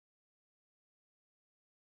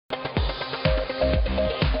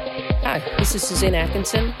Hi, this is Suzanne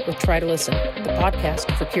Atkinson with Try to Listen, the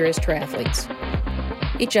podcast for curious triathletes.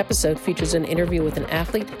 Each episode features an interview with an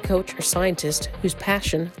athlete, coach, or scientist whose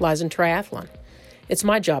passion lies in triathlon. It's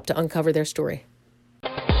my job to uncover their story.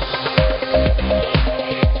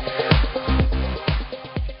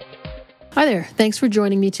 Hi there. Thanks for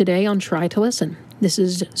joining me today on Try to Listen. This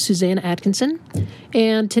is Suzanne Atkinson,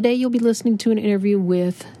 and today you'll be listening to an interview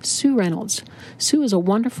with Sue Reynolds. Sue is a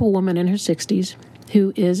wonderful woman in her 60s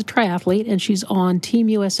who is a triathlete, and she's on Team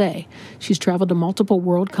USA. She's traveled to multiple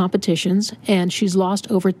world competitions, and she's lost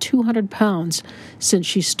over 200 pounds since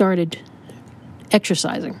she started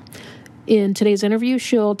exercising. In today's interview,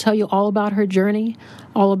 she'll tell you all about her journey,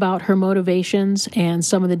 all about her motivations, and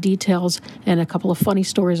some of the details, and a couple of funny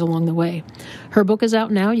stories along the way. Her book is out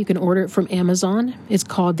now. You can order it from Amazon. It's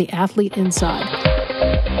called The Athlete Inside.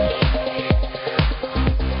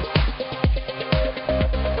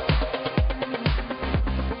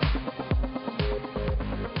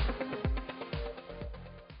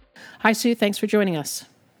 Hi, Sue. Thanks for joining us.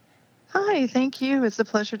 Hi, thank you. It's a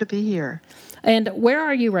pleasure to be here. And where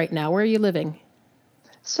are you right now? Where are you living?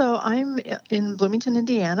 So I'm in Bloomington,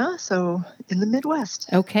 Indiana, so in the Midwest.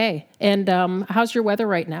 Okay. And how's your weather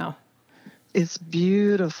right now? It's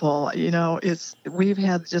beautiful. We've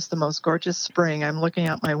had just the most gorgeous spring. I'm looking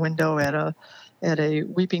out my window at a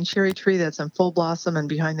weeping cherry tree that's in full blossom, and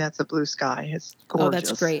behind that's a blue sky. It's gorgeous. Oh,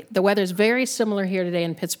 that's great. The weather's very similar here today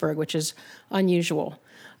in Pittsburgh, which is unusual.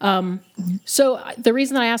 So the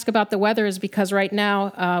reason I ask about the weather is because right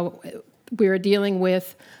now we're dealing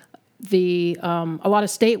with a lot of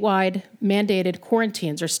statewide mandated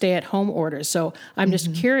quarantines or stay-at-home orders. So I'm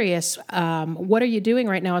just curious, what are you doing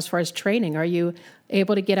right now as far as training? Are you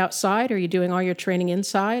able to get outside? Are you doing all your training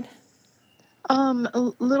inside?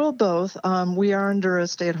 A little both. We are under a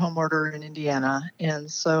stay-at-home order in Indiana, and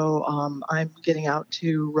so I'm getting out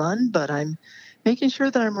to run, but I'm making sure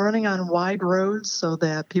that I'm running on wide roads so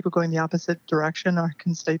that people going the opposite direction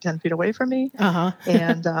can stay 10 feet away from me. Uh-huh.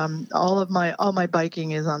 And all my biking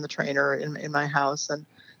is on the trainer in my house. And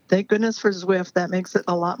thank goodness for Zwift. That makes it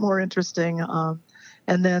a lot more interesting.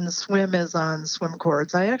 And then the swim is on swim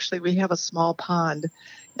cords. We have a small pond,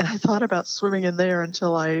 and I thought about swimming in there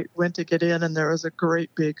until I went to get in, and there was a great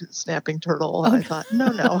big snapping turtle. And I thought,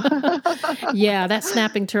 no. Yeah, that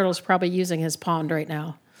snapping turtle's probably using his pond right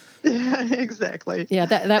now. Yeah, exactly. Yeah,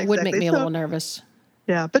 that would make me a little nervous.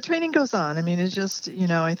 Yeah, but training goes on. I mean, it's just,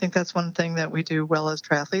 I think that's one thing that we do well as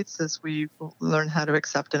triathletes is we learn how to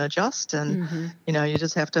accept and adjust, and, you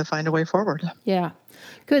just have to find a way forward. Yeah,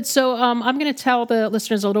 good. So I'm going to tell the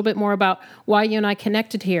listeners a little bit more about why you and I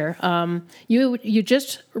connected here. You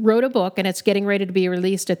just wrote a book, and it's getting ready to be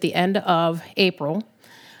released at the end of April.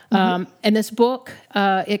 And this book,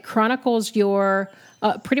 it chronicles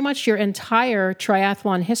pretty much your entire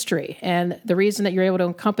triathlon history. And the reason that you're able to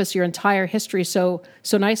encompass your entire history so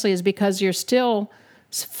nicely is because you're still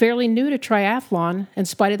fairly new to triathlon in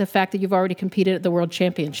spite of the fact that you've already competed at the World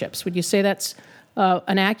Championships. Would you say that's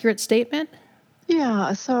an accurate statement?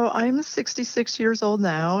 Yeah, so I'm 66 years old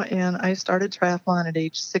now, and I started triathlon at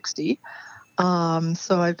age 60.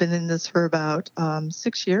 So I've been in this for about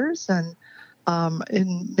 6 years, and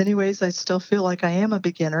in many ways I still feel like I am a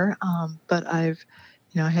beginner, but I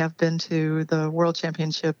have been to the World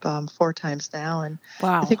Championship 4 times now, and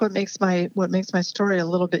wow. I think what makes my story a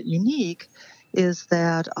little bit unique is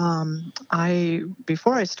that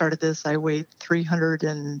before I started this, I weighed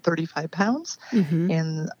 335 pounds,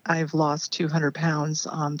 and I've lost 200 pounds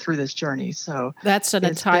through this journey. So that's an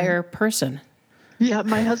entire person. Yeah,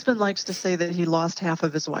 my husband likes to say that he lost half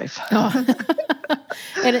of his wife. Oh.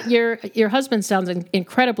 And your husband sounds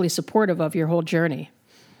incredibly supportive of your whole journey.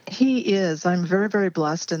 He is. I'm very, very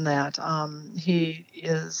blessed in that. He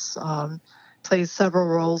is plays several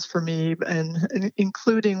roles for me, and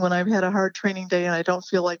including when I've had a hard training day and I don't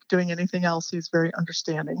feel like doing anything else, he's very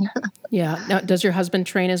understanding. Yeah. Now, does your husband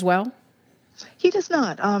train as well? He does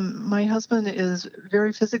not. My husband is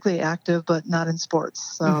very physically active, but not in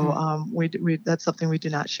sports. So we that's something we do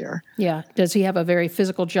not share. Yeah. Does he have a very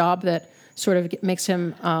physical job that sort of makes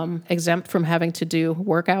him exempt from having to do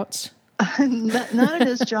workouts? Not in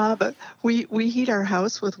his job, but we heat our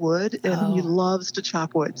house with wood, and he loves to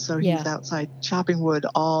chop wood. So he's outside chopping wood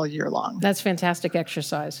all year long. That's fantastic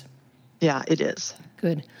exercise. Yeah, it is.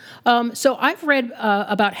 Good. So I've read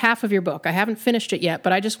about half of your book. I haven't finished it yet,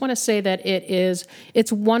 but I just want to say that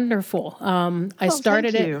it's wonderful. I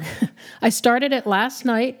started it last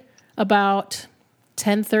night about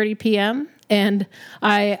 10:30 p.m. and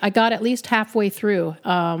I got at least halfway through,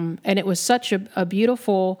 and it was such a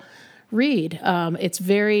beautiful read. It's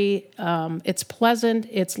very, it's pleasant.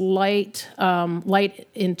 It's light, light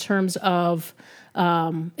in terms of,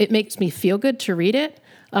 it makes me feel good to read it.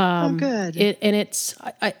 Good.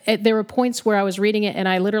 There were points where I was reading it and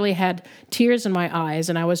I literally had tears in my eyes,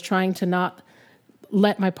 and I was trying to not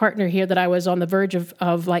let my partner hear that I was on the verge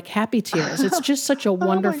of like happy tears. It's just such a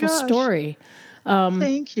wonderful story.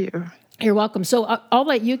 Thank you. You're welcome. So I'll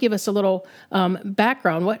let you give us a little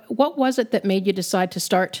background. What was it that made you decide to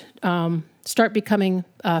start becoming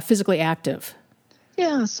physically active?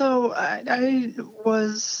 Yeah, so I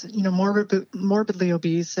was, morbidly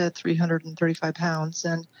obese at 335 pounds,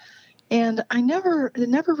 and it never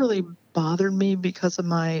really bothered me because of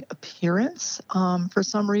my appearance. For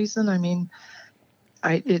some reason, I mean,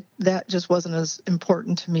 that just wasn't as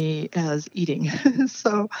important to me as eating.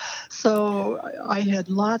 so I had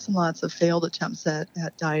lots and lots of failed attempts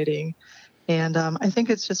at dieting. And I think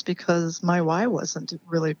it's just because my why wasn't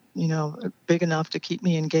really, big enough to keep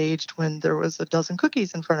me engaged when there was a dozen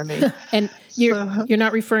cookies in front of me. And you're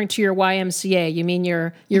not referring to your YMCA. You mean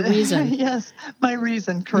your reason? Yes, my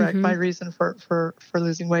reason, correct. Mm-hmm. My reason for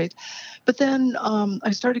losing weight. But then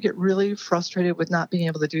I started to get really frustrated with not being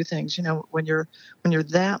able to do things. When you're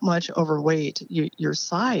that much overweight, your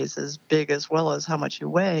size is big as well as how much you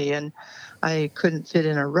weigh. And I couldn't fit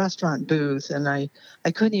in a restaurant booth, and I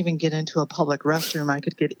couldn't even get into a public restroom. I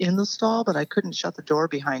could get in the stall, but I couldn't shut the door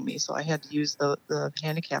behind me. So I had to use the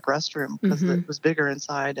handicap restroom because Mm-hmm. it was bigger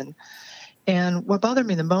inside. And what bothered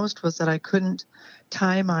me the most was that I couldn't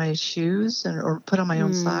tie my shoes or put on my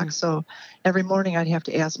own socks. So every morning I'd have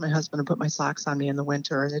to ask my husband to put my socks on me in the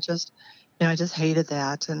winter. And I just hated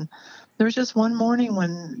that. And there was just one morning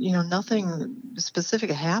when, nothing specific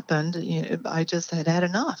happened. I just had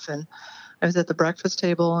enough. And I was at the breakfast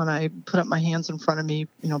table and I put up my hands in front of me,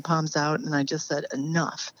 palms out, and I just said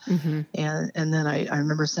enough. Mm-hmm. And then I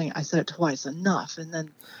remember I said it twice, enough. And then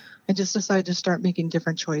I just decided to start making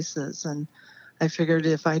different choices. And I figured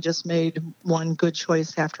if I just made one good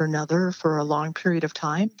choice after another for a long period of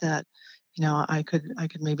time, that, I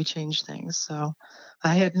could maybe change things. So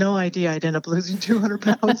I had no idea I'd end up losing 200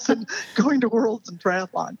 pounds and going to Worlds and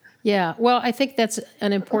triathlon. Yeah. Well, I think that's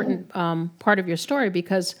an important part of your story,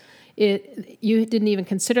 because you didn't even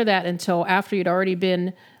consider that until after you'd already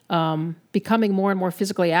been becoming more and more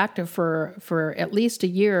physically active for at least a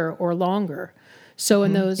year or longer. So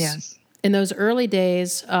in those early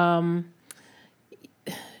days,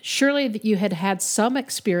 surely you had some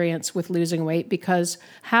experience with losing weight, because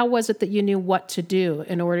how was it that you knew what to do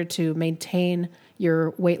in order to maintain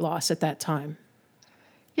your weight loss at that time?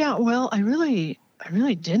 Yeah, well, I really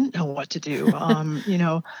didn't know what to do.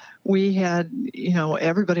 We had,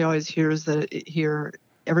 everybody always hears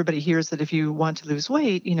everybody hears that if you want to lose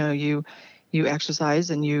weight, you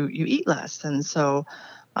exercise and you eat less. And so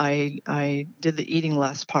I did the eating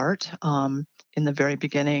less part in the very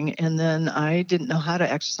beginning, and then I didn't know how to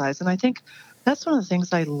exercise. And I think that's one of the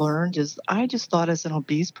things I learned is I just thought as an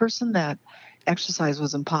obese person that exercise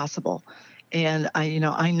was impossible. And I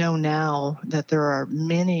know now that there are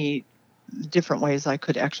many different ways I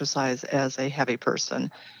could exercise as a heavy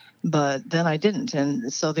person, but then I didn't.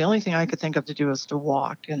 And so the only thing I could think of to do was to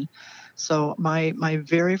walk. And so my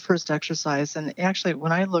very first exercise, and actually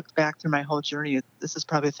when I look back through my whole journey, this is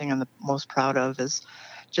probably the thing I'm the most proud of, is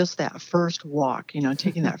just that first walk,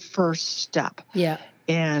 taking that first step. Yeah.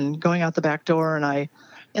 And going out the back door. And I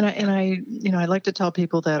like to tell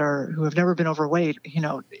people who have never been overweight,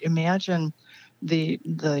 imagine a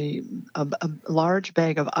large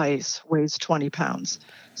bag of ice weighs 20 pounds.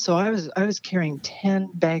 So I was carrying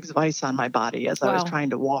 10 bags of ice on my body as I was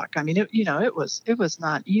trying to walk. I mean, it was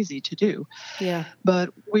not easy to do. Yeah.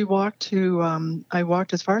 But I walked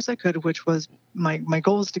as far as I could, which was my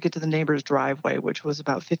goal was to get to the neighbor's driveway, which was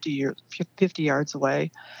about 50 yards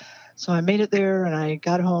away. So I made it there and I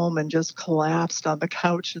got home and just collapsed on the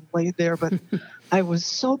couch and laid there. But I was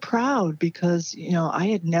so proud because,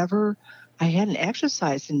 I hadn't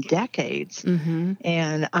exercised in decades. Mm-hmm.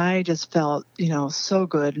 And I just felt, so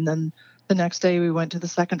good. And then the next day we went to the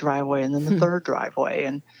second driveway and then the third driveway.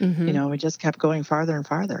 And, we just kept going farther and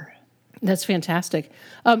farther. That's fantastic.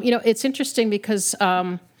 It's interesting because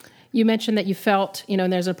you mentioned that you felt,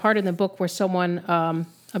 and there's a part in the book where someone,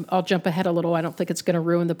 I'll jump ahead a little. I don't think it's going to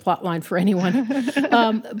ruin the plot line for anyone.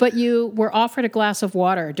 But you were offered a glass of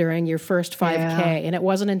water during your first 5K, and it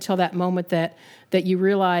wasn't until that moment that you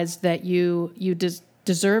realized that you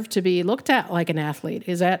deserved to be looked at like an athlete.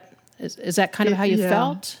 Is that kind of how you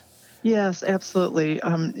felt? Yes, absolutely.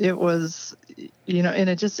 It was, and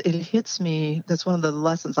it hits me. That's one of the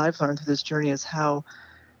lessons I've learned through this journey is how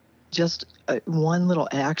just one little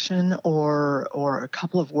action or a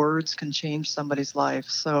couple of words can change somebody's life.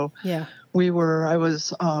 So Yeah.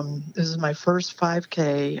 This is my first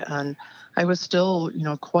 5K, and I was still,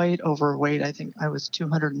 quite overweight. I think I was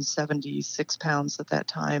 276 pounds at that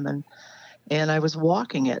time, and I was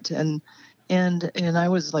walking it, and I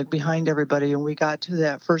was like behind everybody, and we got to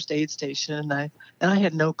that first aid station, and I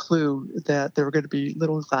had no clue that there were going to be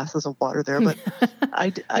little glasses of water there, but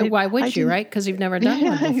Why I would you, didn't. right? Because you've never done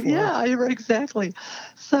one before. Yeah, exactly.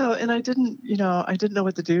 So, and I didn't know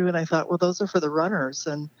what to do, and I thought, well, those are for the runners,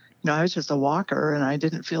 and I was just a walker, and I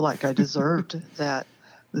didn't feel like I deserved that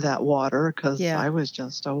water because Yeah. I was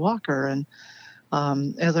just a walker. And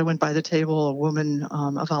as I went by the table, a woman,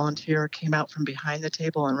 a volunteer, came out from behind the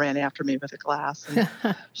table and ran after me with a glass, and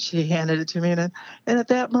she handed it to me. And at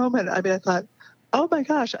that moment, I thought, oh my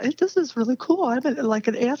gosh, this is really cool. I'm like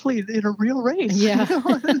an athlete in a real race. Yeah.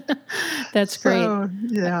 That's great. So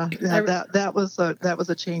that was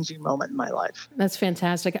a changing moment in my life. That's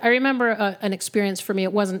fantastic. I remember an experience for me.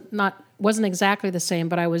 It wasn't exactly the same,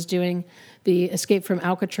 but I was doing the Escape from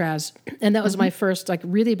Alcatraz, and that was my first like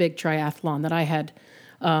really big triathlon that I had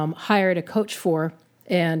hired a coach for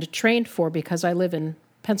and trained for because I live in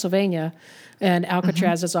Pennsylvania, and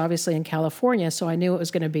Alcatraz is obviously in California. So I knew it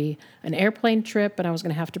was going to be an airplane trip, and I was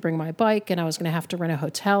going to have to bring my bike, and I was going to have to rent a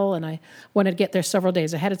hotel, and I wanted to get there several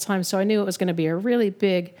days ahead of time. So I knew it was going to be a really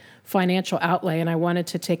big financial outlay, and I wanted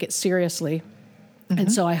to take it seriously. And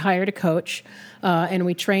so I hired a coach, and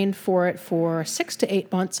we trained for it for 6 to 8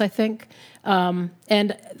 months, I think.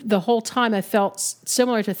 And the whole time I felt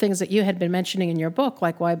similar to things that you had been mentioning in your book,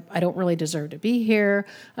 like, well, I don't really deserve to be here.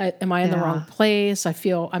 Am I in the wrong place? I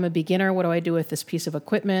feel I'm a beginner. What do I do with this piece of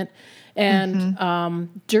equipment? And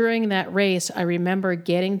during that race, I remember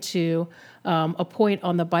getting to a point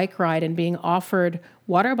on the bike ride and being offered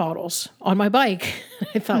water bottles on my bike.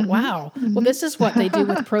 I thought, wow, well, this is what they do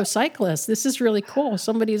with pro cyclists. This is really cool.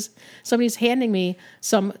 Somebody's handing me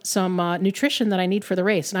some nutrition that I need for the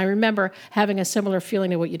race. And I remember having a similar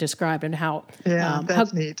feeling to what you described and how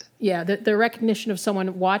that's neat. Yeah, the recognition of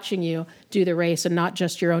someone watching you do the race and not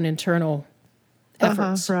just your own internal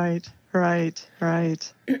efforts. Right.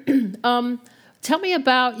 Tell me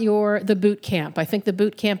about the boot camp. I think the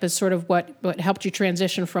boot camp is sort of what helped you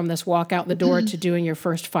transition from this walk out the door to doing your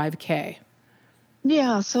first 5K.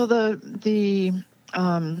 Yeah. So the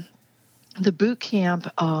boot camp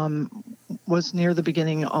was near the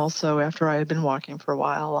beginning also after I had been walking for a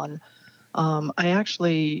while. And I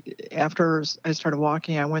actually, after I started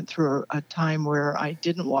walking, I went through a time where I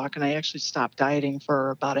didn't walk, and I actually stopped dieting for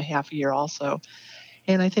about a half a year also.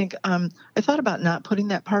 And I think I thought about not putting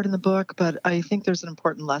that part in the book, but I think there's an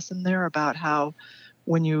important lesson there about how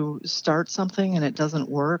when you start something and it doesn't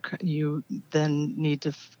work, you then need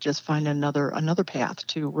to just find another path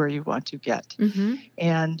to where you want to get. Mm-hmm.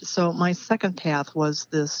 And so my second path was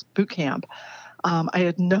this boot camp. I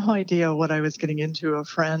had no idea what I was getting into. A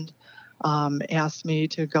friend asked me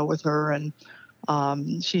to go with her, and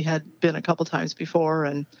she had been a couple times before,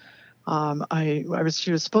 and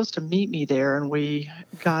she was supposed to meet me there, and we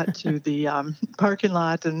got to the parking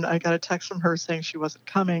lot, and I got a text from her saying she wasn't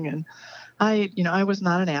coming. And I was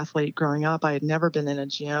not an athlete growing up. I had never been in a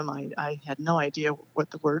gym. I had no idea what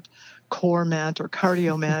the word core meant or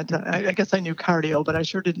cardio meant. I guess I knew cardio, but I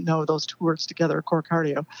sure didn't know those two words together, core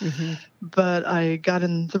cardio. Mm-hmm. But I got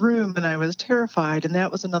in the room and I was terrified. And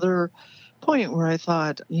that was another point where I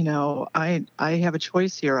thought, I have a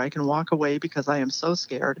choice here. I can walk away because I am so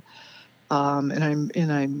scared.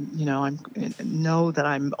 And I know that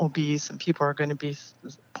I'm obese, and people are going to be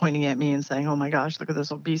pointing at me and saying, "Oh my gosh, look at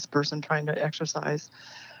this obese person trying to exercise,"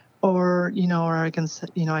 or I can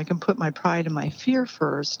put my pride and my fear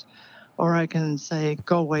first, or I can say,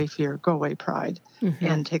 "Go away, fear, go away, pride,"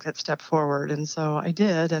 and take that step forward. And so I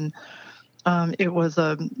did, and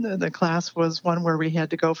the class was one where we had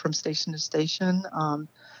to go from station to station,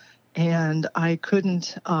 and I could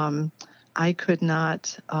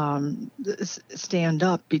not stand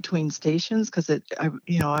up between stations because I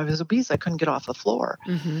was obese. I couldn't get off the floor.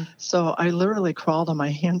 Mm-hmm. So I literally crawled on my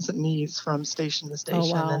hands and knees from station to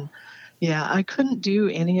station. Oh, wow. And yeah, I couldn't do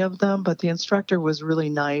any of them, but the instructor was really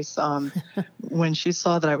nice. When she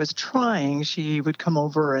saw that I was trying, she would come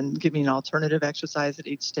over and give me an alternative exercise at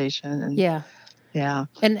each station. And yeah.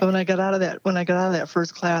 And but when I got out of that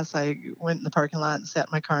first class, I went in the parking lot and sat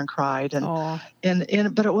in my car and cried.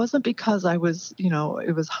 But it wasn't because I was,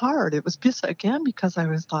 it was hard. It was just, again, because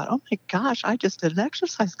I thought, oh my gosh, I just did an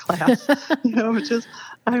exercise class.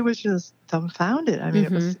 I was just dumbfounded. I mean,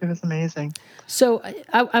 it was amazing. So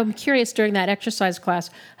I'm curious, during that exercise class,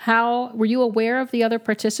 how were you aware of the other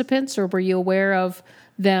participants, or were you aware of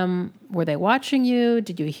them, were they watching you?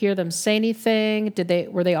 Did you hear them say anything?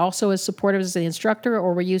 Were they also as supportive as the instructor,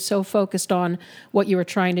 or were you so focused on what you were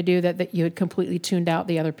trying to do that you had completely tuned out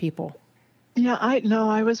the other people? Yeah,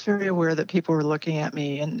 I was very aware that people were looking at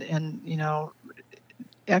me, and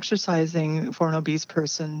exercising for an obese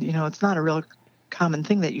person, it's not a real common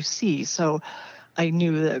thing that you see. So I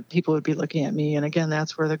knew that people would be looking at me, and again,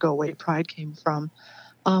 that's where the Go Weight Pride came from.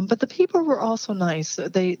 But the people were also nice.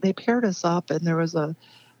 They paired us up, and there was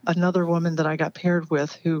another woman that I got paired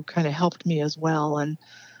with who kind of helped me as well. And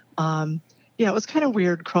yeah, it was kind of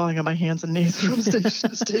weird crawling on my hands and knees from station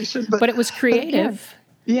to station, but it was creative.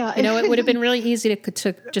 But again, yeah, it would have been really easy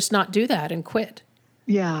to just not do that and quit.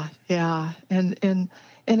 Yeah, and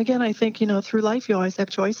again, I think through life you always have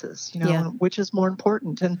choices, which is more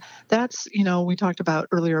important, and that's we talked about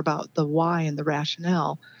earlier about the why and the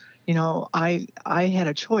rationale. I had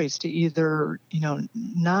a choice to either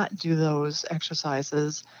not do those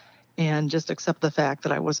exercises and just accept the fact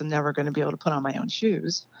that I wasn't never going to be able to put on my own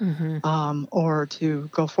shoes, or to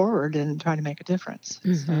go forward and try to make a difference.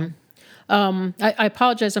 Mm-hmm. So. I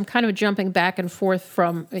apologize. I'm kind of jumping back and forth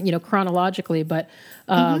from, chronologically, but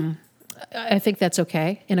I think that's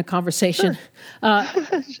okay in a conversation.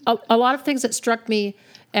 Sure. A lot of things that struck me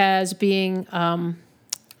as being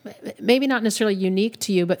maybe not necessarily unique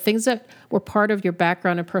to you, but things that were part of your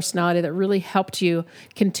background and personality that really helped you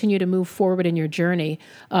continue to move forward in your journey.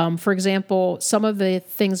 For example, some of the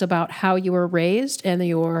things about how you were raised and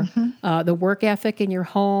your the work ethic in your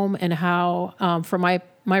home, and how, from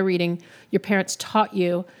my reading, your parents taught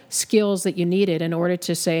you skills that you needed in order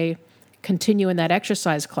to, say, continue in that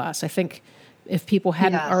exercise class. I think if people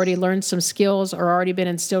hadn't already learned some skills or already been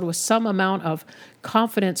instilled with some amount of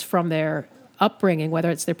confidence from their upbringing,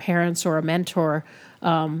 whether it's their parents or a mentor,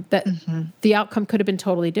 that the outcome could have been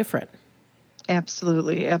totally different.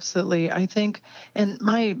 Absolutely. I think, and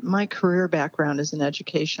my career background is in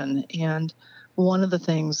education, and one of the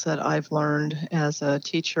things that I've learned as a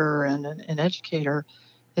teacher and an educator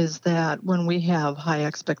is that when we have high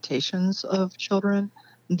expectations of children,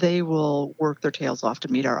 they will work their tails off to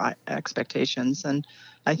meet our expectations. And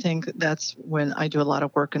I think that's when I do a lot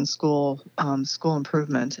of work in school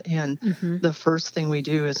improvement. And the first thing we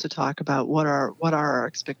do is to talk about what are our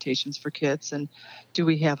expectations for kids, and do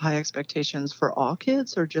we have high expectations for all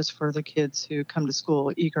kids or just for the kids who come to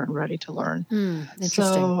school eager and ready to learn? Interesting.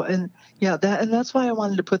 So, and that's why I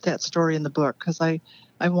wanted to put that story in the book, because I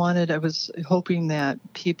was hoping that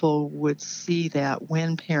people would see that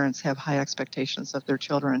when parents have high expectations of their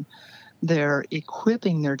children, they're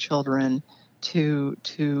equipping their children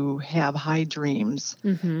to have high dreams,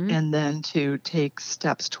 and then to take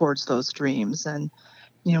steps towards those dreams. And,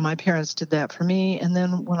 my parents did that for me. And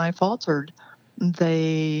then when I faltered,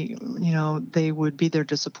 they would be there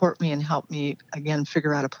to support me and help me, again,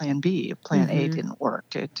 figure out a plan B. Plan A didn't work,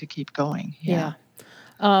 to keep going. Yeah.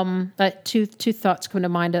 Two thoughts come to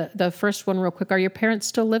mind. The first one, real quick: are your parents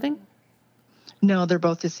still living? No, they're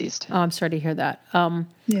both deceased. Oh, I'm sorry to hear that.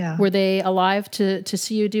 Yeah. Were they alive to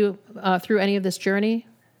see you do through any of this journey?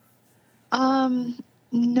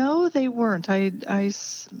 No, they weren't. I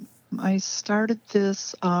started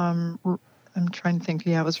this. I'm trying to think.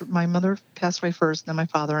 Yeah, it was my mother passed away first, then my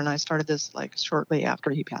father, and I started this like shortly after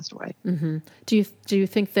he passed away. Do you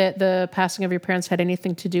think that the passing of your parents had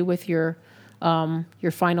anything to do with your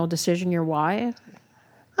final decision, your why?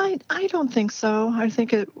 I don't think so. I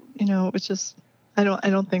think it was just, I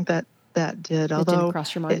don't think that did. Although it didn't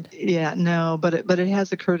cross your mind. No, but it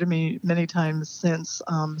has occurred to me many times since,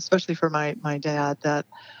 especially for my dad, that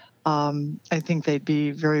I think they'd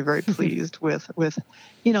be very, very pleased with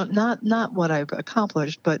not what I've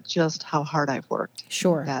accomplished, but just how hard I've worked.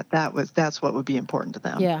 Sure. That's what would be important to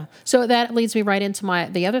them. Yeah. So that leads me right into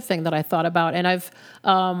the other thing that I thought about, and I've,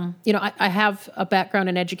 I have a background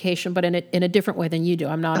in education, but in a different way than you do.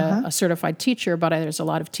 I'm not a certified teacher, but there's a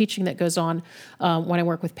lot of teaching that goes on when I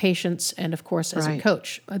work with patients, and of course as a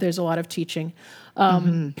coach, there's a lot of teaching.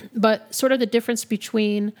 But sort of the difference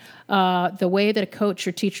between the way that a coach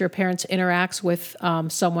or teacher or parents interacts with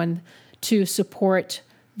someone to support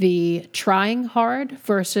the trying hard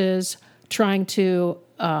versus trying to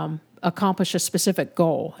accomplish a specific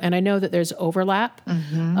goal. And I know that there's overlap,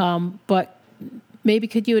 but maybe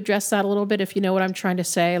could you address that a little bit, if you know what I'm trying to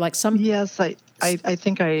say? Like some. Yes, I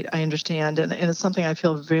think I understand, and it's something I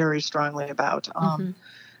feel very strongly about.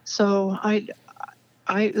 So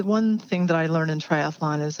one thing that I learned in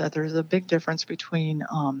triathlon is that there's a big difference between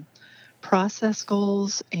process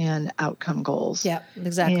goals and outcome goals. Yeah,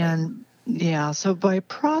 exactly. And so by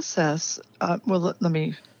process, let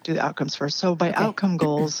me do the outcomes first. So by outcome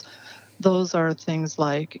goals, those are things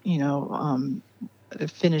like,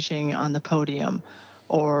 finishing on the podium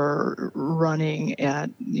or running at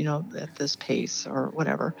this pace or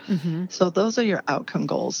whatever. Mm-hmm. So those are your outcome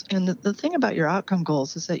goals. And the thing about your outcome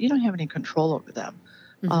goals is that you don't have any control over them.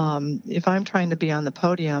 Mm-hmm. If I'm trying to be on the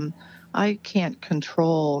podium, I can't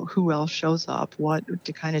control who else shows up, what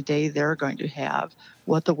the kind of day they're going to have,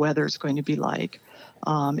 what the weather is going to be like.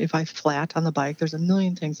 If I flat on the bike, there's a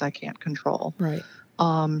million things I can't control. Right.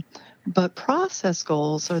 But process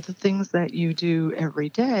goals are the things that you do every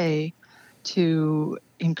day to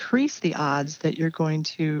increase the odds that you're going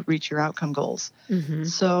to reach your outcome goals. Mm-hmm.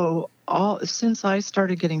 So since I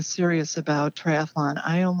started getting serious about triathlon,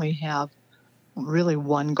 I only have really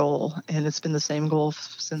one goal, and it's been the same goal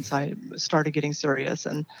since I started getting serious,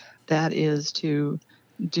 and that is to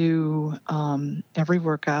do every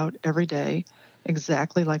workout every day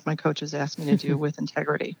exactly like my coaches asked me to do with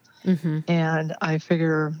integrity. Mm-hmm. And I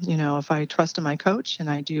figure, if I trust in my coach, and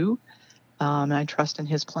I do, and I trust in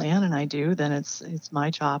his plan, and I do, then it's my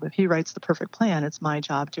job. If he writes the perfect plan, it's my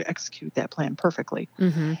job to execute that plan perfectly.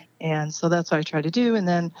 Mm-hmm. And so that's what I try to do. And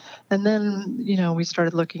then, we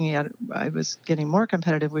started looking at, I was getting more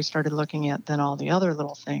competitive. We started looking at then all the other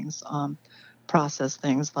little things, process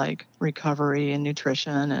things like recovery and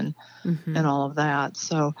nutrition and Mm-hmm. all of that.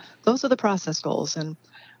 So those are the process goals. And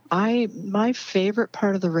my favorite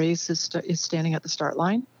part of the race is standing at the start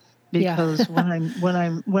line, because Yeah.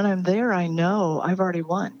 when I'm there, I know I've already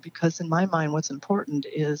won, because in my mind, what's important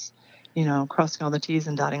is, crossing all the T's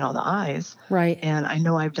and dotting all the I's. Right. And I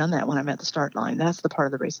know I've done that when I'm at the start line. That's the part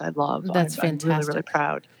of the race I love. That's I'm really, really fantastic.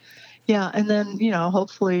 proud. Yeah. And then,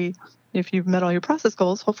 hopefully, if you've met all your process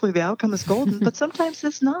goals, hopefully the outcome is golden, but sometimes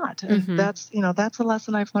it's not. And Mm-hmm. that's a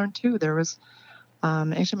lesson I've learned too. There was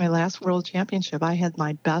actually my last world championship, I had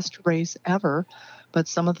my best race ever, but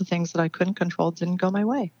some of the things that I couldn't control didn't go my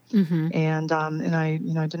way. Mm-hmm. And I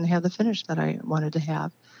didn't have the finish that I wanted to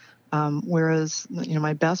have. Whereas,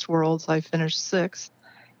 my best worlds, I finished sixth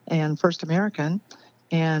and first American.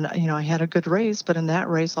 And, I had a good race, but in that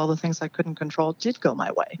race, all the things I couldn't control did go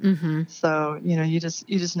my way. Mm-hmm. So, you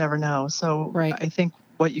just never know. So Right. I think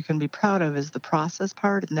what you can be proud of is the process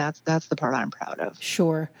part. And that's the part I'm proud of.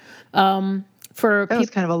 Sure. For That was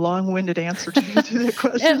people, kind of a long-winded answer to that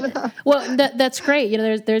question. well, that's great.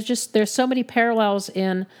 There's so many parallels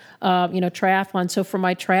in triathlon. So for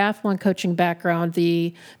my triathlon coaching background,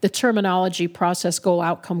 the terminology process goal,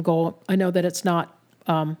 outcome goal, I know that it's not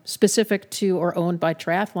specific to or owned by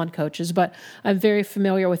triathlon coaches, but I'm very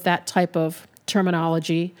familiar with that type of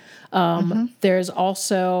terminology. There's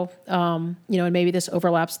also, and maybe this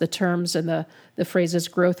overlaps the terms and the phrases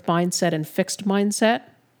growth mindset and fixed mindset.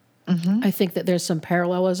 I think that there's some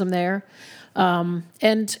parallelism there. And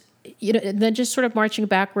then just sort of marching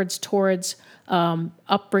backwards towards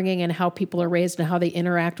upbringing and how people are raised and how they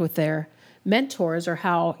interact with their mentors, or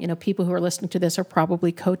how, people who are listening to this are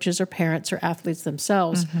probably coaches or parents or athletes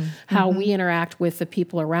themselves, how we interact with the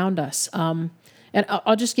people around us. And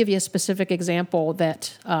I'll just give you a specific example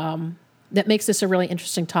that makes this a really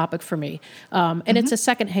interesting topic for me. And it's a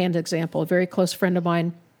secondhand example. A very close friend of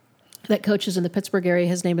mine that coaches in the Pittsburgh area,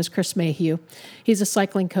 his name is Chris Mayhew. He's a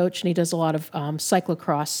cycling coach, and he does a lot of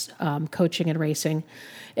cyclocross coaching and racing.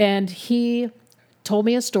 And he told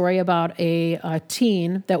me a story about a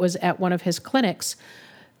teen that was at one of his clinics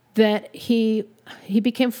that he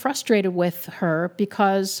became frustrated with her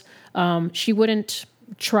because she wouldn't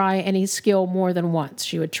try any skill more than once.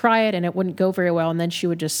 She would try it, and it wouldn't go very well, and then she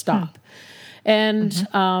would just stop. And,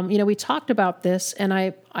 we talked about this, and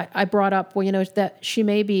I brought up, that she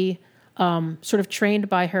may be sort of trained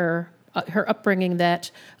by her upbringing,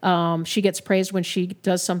 that she gets praised when she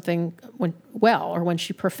does something well, or when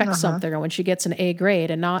she perfects something, or when she gets an A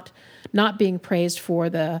grade, and not being praised for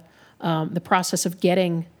the process of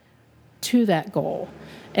getting to that goal.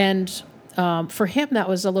 And for him, that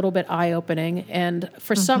was a little bit eye-opening. And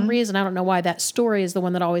for some reason, I don't know why, that story is the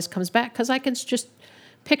one that always comes back, because I can just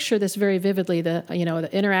picture this very vividly, the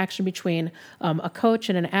interaction between a coach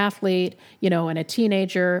and an athlete, and a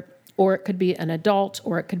teenager, or it could be an adult,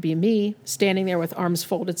 or it could be me standing there with arms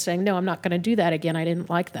folded saying, no, I'm not going to do that again. I didn't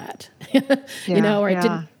like that, or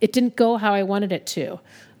it didn't go how I wanted it to.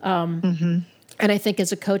 And I think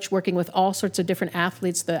as a coach working with all sorts of different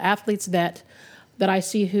athletes, the athletes that I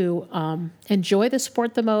see who enjoy the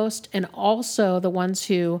sport the most, and also the ones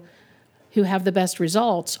who have the best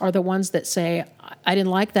results, are the ones that say, I didn't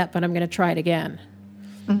like that, but I'm going to try it again.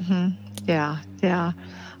 Yeah.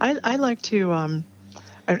 I like to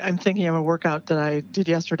I'm thinking of a workout that I did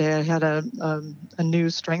yesterday. I had a new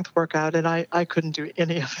strength workout, and I couldn't do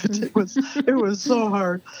any of it. It was so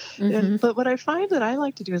hard. Mm-hmm. But what I find that I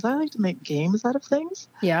like to do is I like to make games out of things.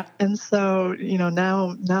 Yeah. And so,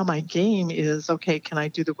 now my game is, okay, can I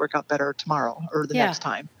do the workout better tomorrow or the Yeah. next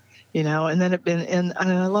time? And then and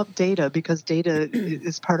I love data, because data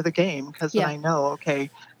is part of the game, because then Yeah. I know, okay,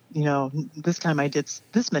 this time I did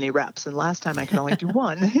this many reps, and last time I could only do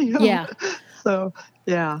one. Yeah. So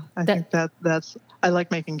yeah, I think That I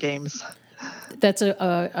like making games. that's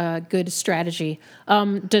a good strategy.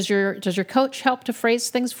 Does your coach help to phrase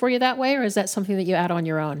things for you that way, or is that something that you add on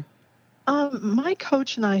your own? My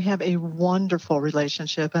coach and I have a wonderful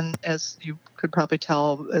relationship, and as you could probably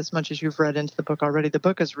tell, as much as you've read into the book already, the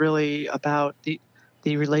book is really about the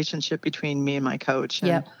relationship between me and my coach,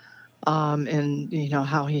 Yep. and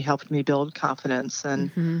how he helped me build confidence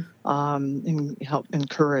Mm-hmm. and help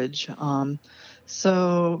encourage.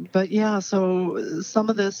 But yeah, so some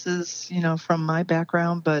of this is from my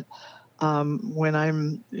background, but when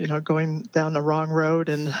I'm, going down the wrong road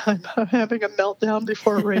and I'm having a meltdown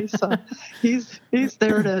before a race, he's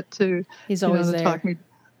there to He's always to there. talk me,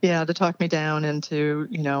 yeah, to talk me down and to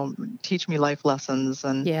teach me life lessons.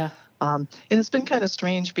 Yeah. And it's been kind of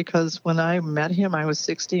strange, because when I met him, I was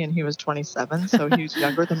 60 and he was 27, so he was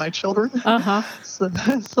younger than my children. Uh-huh. So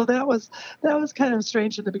that was kind of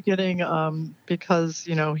strange in the beginning, because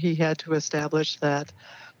he had to establish that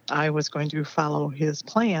I was going to follow his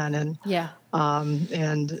plan, Yeah. and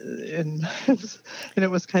and it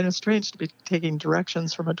was kind of strange to be taking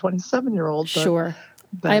directions from a 27-year-old, but Sure.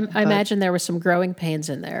 but I but imagine there were some growing pains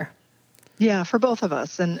in there. yeah, for both of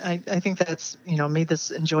us, and I think that's made this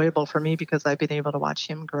enjoyable for me, because I've been able to watch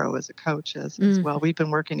him grow as a coach as Mm, well. We've been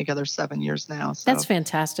working together 7 years now, that's so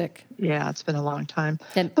fantastic. yeah, it's been a long time,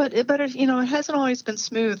 And but it hasn't always been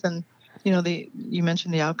smooth. And you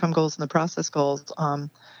mentioned the outcome goals and the process goals.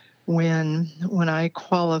 When I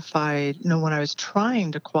qualified, when I was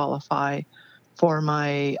trying to qualify for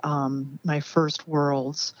my first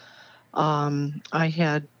Worlds, I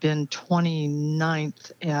had been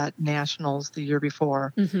 29th at nationals the year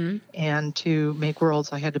before, mm-hmm. and to make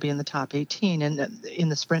Worlds, I had to be in the top 18 in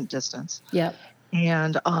the sprint distance. Yep.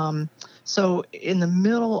 And so in the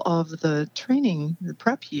middle of the training, the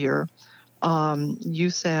prep year,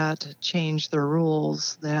 USAT changed their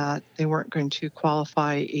rules that they weren't going to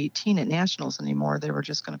qualify 18 at nationals anymore. They were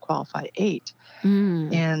just going to qualify 8.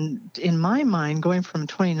 Mm. And in my mind, going from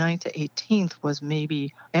 29th to 18th was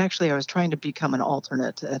maybe, actually, I was trying to become an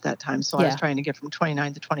alternate at that time. So I was Yeah. trying to get from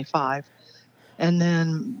 29 to 25. And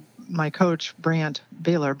then my coach, Brandt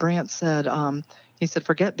said, he said,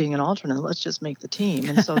 forget being an alternate. Let's just make the team.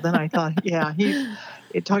 And so then I thought, yeah,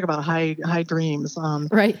 talk about high dreams.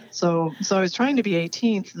 Right. So I was trying to be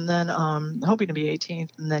 18th, and then hoping to be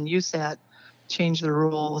 18th, and then USAT changed the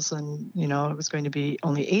rules, and it was going to be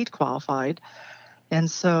only 8 qualified. And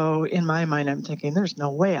so in my mind, I'm thinking, there's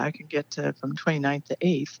no way I could get from 29th to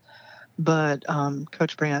 8th. But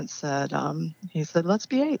Coach Brandt said, he said, let's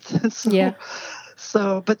be 8th. Yeah.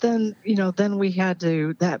 But then we had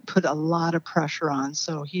that put a lot of pressure on.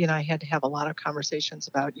 So he and I had to have a lot of conversations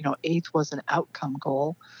about, 8th was an outcome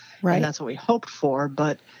goal, and Right. that's what we hoped for.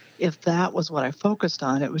 But if that was what I focused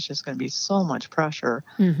on, it was just going to be so much pressure.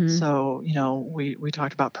 Mm-hmm. So, we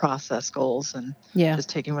talked about process goals and Yeah. just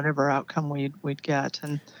taking whatever outcome we'd get.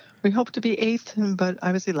 And we hoped to be 8th, but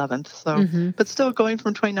I was 11th. So, Mm-hmm. but still going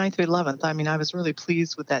from 29th to 11th, I mean, I was really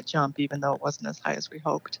pleased with that jump, even though it wasn't as high as we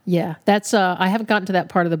hoped. Yeah. That's I haven't gotten to that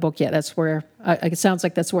part of the book yet. That's where it sounds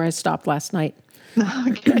like that's where I stopped last night.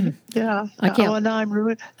 Okay. Yeah. I can't. Oh, now I'm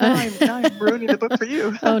ruining. Now I'm ruining the book for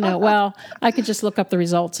you. Oh no. Well, I could just look up the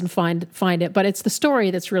results and find it, but it's the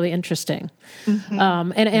story that's really interesting. Mm-hmm.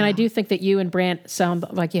 And I do think that you and Brandt sound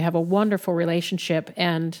like you have a wonderful relationship,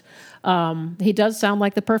 and he does sound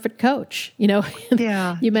like the perfect coach.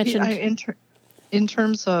 Yeah. You mentioned. In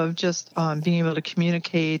terms of just being able to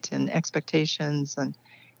communicate and expectations, and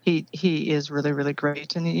he is really, really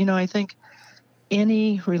great. And I think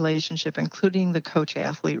any relationship, including the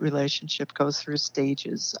coach-athlete relationship, goes through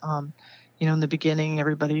stages. In the beginning,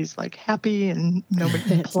 everybody's like happy and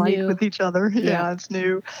nobody's It's polite new. with each other. Yeah. Yeah, it's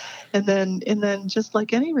new. And then just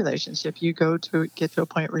like any relationship, you get to a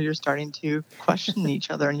point where you're starting to question each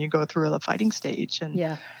other, and you go through the fighting stage. And,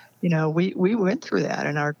 Yeah. we went through that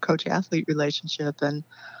in our coach-athlete relationship. And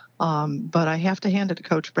but I have to hand it to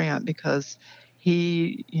Coach Brandt, because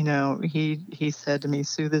he said to me,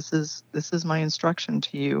 Sue, this is my instruction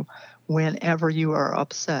to you. Whenever you are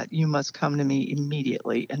upset, you must come to me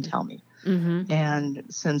immediately and tell me. And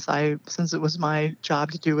since it was my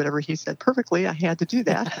job to do whatever he said perfectly, I had to do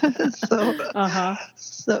that.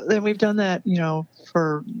 So then we've done that,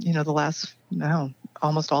 for, the last,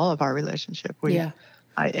 almost all of our relationship.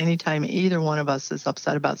 Anytime either one of us is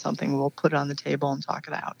upset about something, we'll put it on the table and talk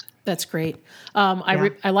it out. That's great.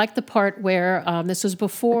 I like the part where this was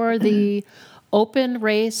before the open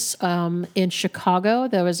race in Chicago.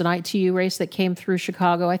 There was an ITU race that came through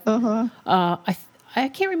Chicago. I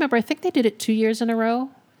can't remember. I think they did it 2 years in a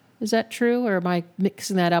row. Is that true, or am I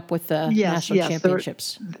mixing that up with the national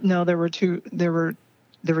championships? There were two. There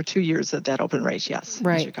were 2 years of that open race. Yes,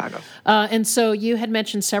 right. In Chicago. And so you had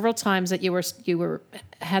mentioned several times that you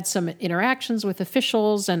had some interactions with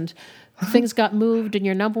officials and things got moved and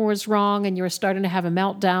your number was wrong and you were starting to have a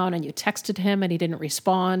meltdown and you texted him and he didn't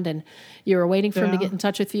respond and you were waiting for him to get in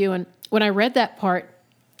touch with you. And when I read that part,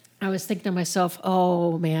 I was thinking to myself,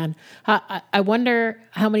 oh man, I wonder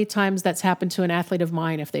how many times that's happened to an athlete of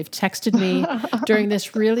mine if they've texted me during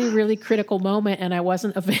this really, really critical moment and I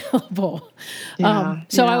wasn't available.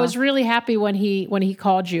 So I was really happy when he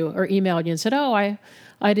called you or emailed you and said, oh, I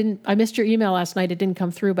missed your email last night. It didn't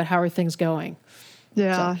come through, but how are things going?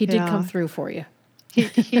 Yeah. So he did come through for you.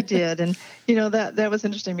 He did. And, that was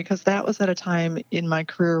interesting because that was at a time in my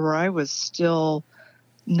career where I was still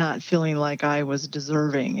not feeling like I was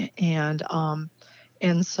deserving. And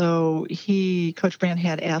so Coach Brandt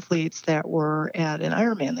had athletes that were at an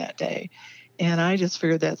Ironman that day. And I just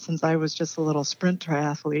figured that since I was just a little sprint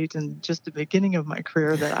triathlete and just the beginning of my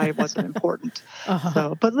career that I wasn't important.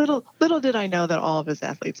 So, but little did I know that all of his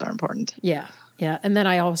athletes are important. Yeah. Yeah. And then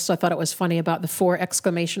I also thought it was funny about the 4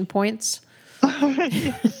 exclamation points.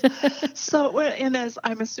 So, and as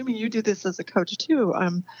I'm assuming you do this as a coach too,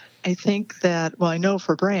 I think that, I know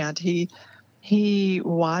for Brandt, he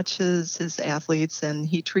watches his athletes and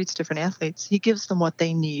he treats different athletes. He gives them what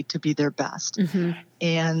they need to be their best.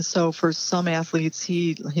 And so for some athletes,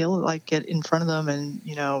 he'll like get in front of them and,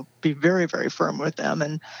 be very, very firm with them.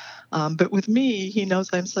 And, but with me, he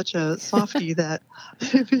knows I'm such a softie that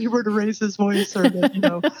if he were to raise his voice or,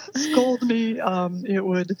 scold me, it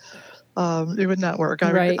would not work.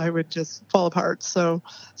 I would just fall apart. So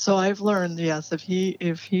I've learned, yes,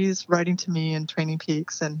 if he's writing to me in Training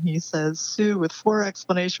Peaks and he says, Sue, with 4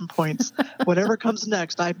 exclamation points, whatever comes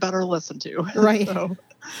next, I better listen to. Right. So,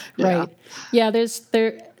 Right. Yeah.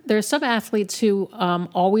 There's some athletes who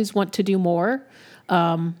always want to do more.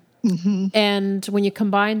 And when you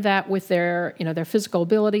combine that with their physical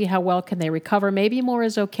ability, how well can they recover? Maybe more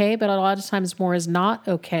is okay, but a lot of times more is not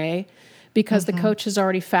okay. Because the coach has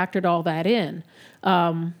already factored all that in.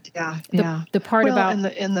 The part about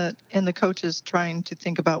and the coach is trying to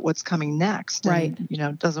think about what's coming next, right?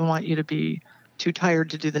 And, doesn't want you to be too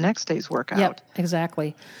tired to do the next day's workout. Yep,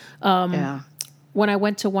 exactly. When I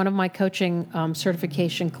went to one of my coaching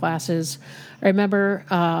certification classes, I remember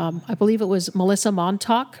I believe it was Melissa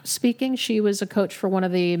Montauk speaking. She was a coach for one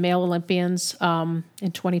of the male Olympians in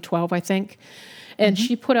 2012, I think. And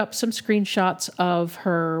she put up some screenshots of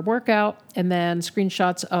her workout and then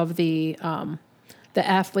screenshots of the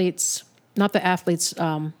athletes, not the athletes'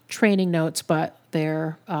 training notes, but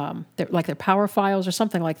their power files or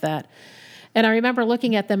something like that. And I remember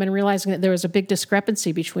looking at them and realizing that there was a big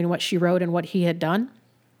discrepancy between what she wrote and what he had done.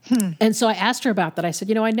 And so I asked her about that. I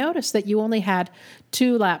said, I noticed that you only had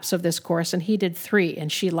 2 laps of this course and he did 3.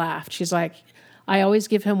 And she laughed. She's like, I always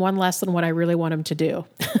give him one less than what I really want him to do.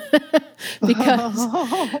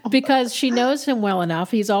 because she knows him well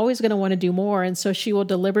enough. He's always going to want to do more. And so she will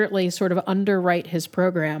deliberately sort of underwrite his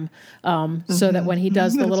program so that when he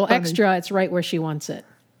does the little extra, it's right where she wants it.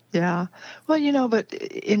 Yeah. Well, but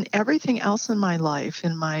in everything else in my life,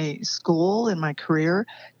 in my school, in my career,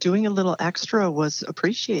 doing a little extra was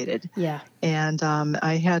appreciated. Yeah. And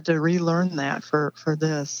I had to relearn that for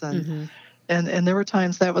this. And And there were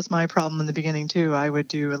times that was my problem in the beginning too. I would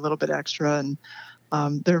do a little bit extra, and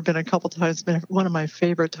there have been a couple times. One of my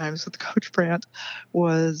favorite times with Coach Brandt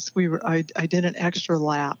was I did an extra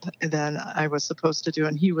lap than I was supposed to do,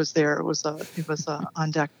 and he was there. It was a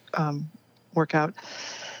on deck workout.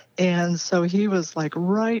 And so he was like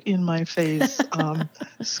right in my face,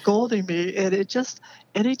 scolding me. And it just,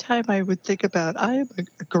 anytime I would think about, I am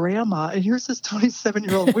a grandma, and here's this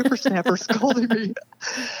 27-year-old whippersnapper scolding me.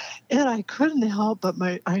 And I couldn't help but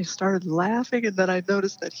I started laughing. And then I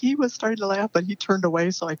noticed that he was starting to laugh, but he turned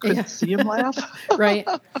away so I couldn't see him laugh. Right.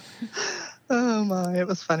 Oh my, it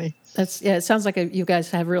was funny. It sounds like you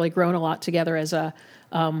guys have really grown a lot together as a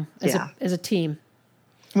team.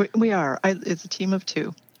 We are. It's a team of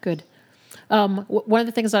 2. Good. One of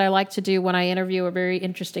the things that I like to do when I interview a very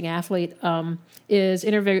interesting athlete is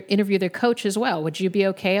interview their coach as well. Would you be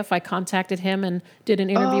okay if I contacted him and did an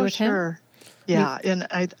interview Oh, with him? sure. Yeah, and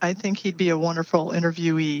I think he'd be a wonderful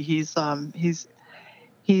interviewee.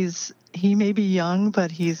 He may be young,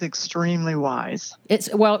 but he's extremely wise. It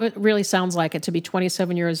really sounds like it to be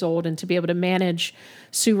 27 years old and to be able to manage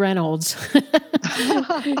Sue Reynolds.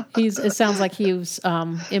 It sounds like he was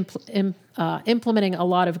implementing a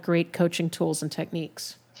lot of great coaching tools and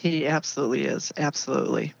techniques. He absolutely is.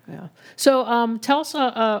 Absolutely. Yeah. So tell us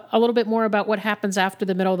a little bit more about what happens after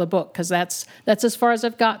the middle of the book, because that's as far as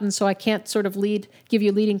I've gotten. So I can't sort of give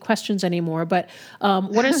you leading questions anymore. But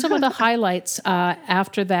what are some of the highlights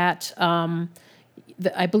after that?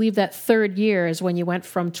 I believe that third year is when you went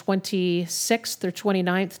from 26th or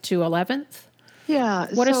 29th to 11th. Yeah.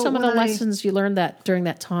 What are some of the lessons you learned during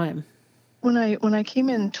that time? When I came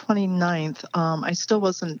in 29th, I still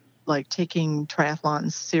wasn't like taking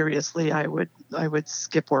triathlons seriously. I would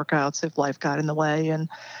skip workouts if life got in the way,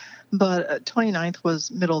 but 29th was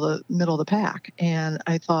middle of the pack, and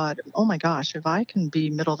I thought, oh my gosh, if I can be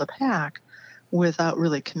middle of the pack without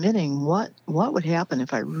really committing, what would happen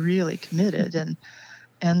if I really committed?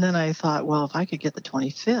 And then I thought, well, if I could get the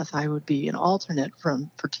 25th, I would be an alternate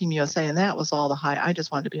for Team USA. And that was all the high. I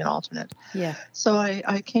just wanted to be an alternate. Yeah. So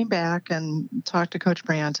I came back and talked to Coach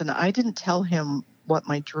Brandt, and I didn't tell him what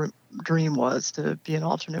my dream was to be an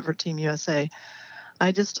alternate for Team USA.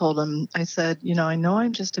 I just told him, I said, I know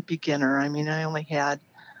I'm just a beginner. I mean, I only had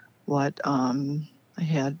I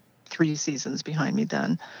had 3 seasons behind me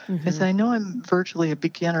then. Mm-hmm. I said, I know I'm virtually a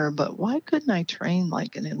beginner, but why couldn't I train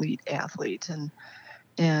like an elite athlete?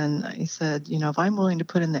 And I said, if I'm willing to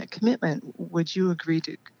put in that commitment, would you agree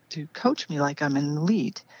to coach me like I'm an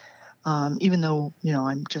elite, even though,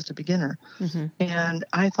 I'm just a beginner? Mm-hmm. And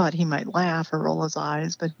I thought he might laugh or roll his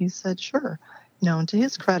eyes, but he said, sure, and to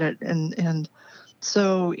his credit. And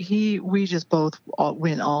so we just both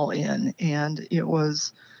went all in, and it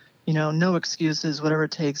was, no excuses, whatever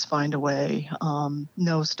it takes, find a way,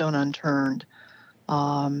 no stone unturned.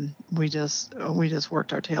 We just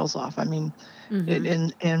worked our tails off. I mean,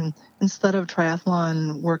 and instead of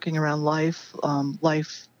triathlon working around life,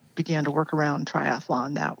 life began to work around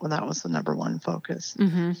triathlon. That was the number one focus.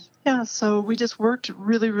 Mm-hmm. Yeah. So we just worked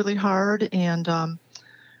really, really hard, and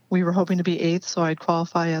we were hoping to be 8th, so I'd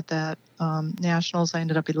qualify at that nationals. I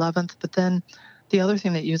ended up 11th, but then the other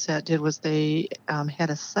thing that USAT did was they had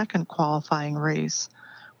a second qualifying race,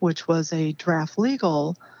 which was a draft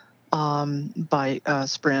legal by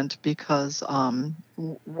sprint, because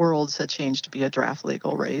Worlds had changed to be a draft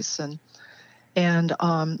legal race, and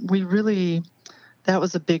we really, that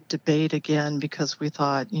was a big debate again, because we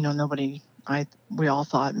thought, we all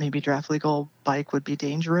thought maybe draft legal bike would be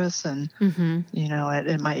dangerous, and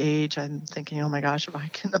at my age, I'm thinking, oh my gosh, if I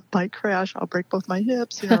get in a bike crash, I'll break both my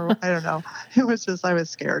hips. I don't know. It was just, I was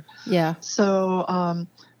scared. Yeah. So,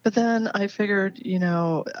 but then I figured,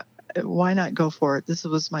 why not go for it? This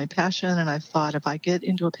was my passion, and I thought, if I get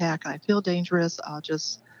into a pack and I feel dangerous, I'll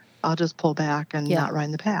just pull back and not ride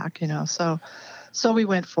in the pack, So we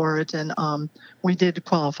went for it, and we did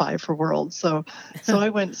qualify for Worlds. So I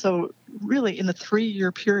went. So really, in the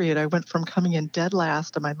 3-year period, I went from coming in dead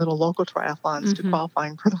last in my little local triathlons to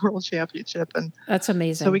qualifying for the World Championship, and that's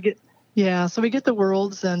amazing. So we get the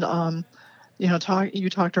Worlds, and you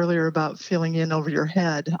talked earlier about filling in over your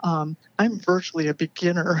head. I'm virtually a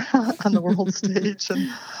beginner on the world stage,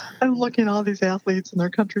 and I'm looking at all these athletes in their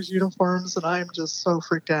country's uniforms, and I'm just so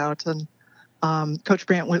freaked out. And Coach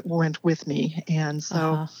Brandt went with me, and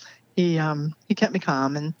so he kept me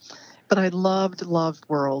calm. But I loved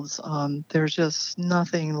Worlds. There's just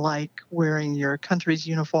nothing like wearing your country's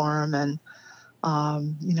uniform and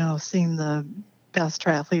seeing the best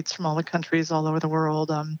triathletes from all the countries all over the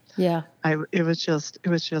world. It was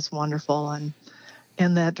just wonderful.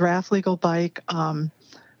 And that draft legal bike, I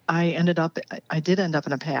did end up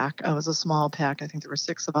in a pack. I was a small pack. I think there were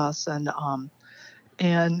 6 of us, and I'm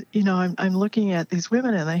looking at these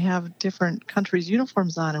women, and they have different countries'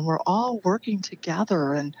 uniforms on, and we're all working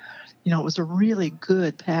together, and it was a really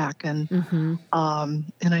good pack. And and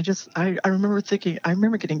I remember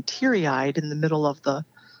getting teary-eyed in the middle of the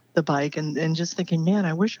bike, and just thinking, man,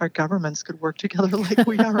 I wish our governments could work together like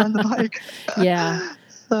we are on the bike. Yeah.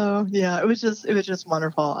 So yeah, it was just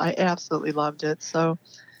wonderful. I absolutely loved it. So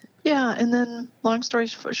yeah, and then long story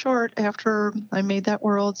short, after I made that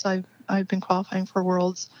Worlds, I've been qualifying for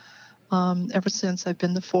Worlds ever since. I've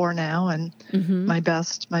been to 4 now, and my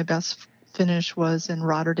best finish was in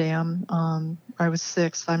Rotterdam. I was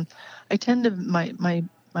 6th. I tend to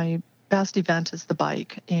my best event is the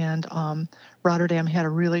bike. And Rotterdam had a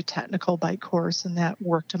really technical bike course, and that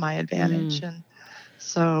worked to my advantage. And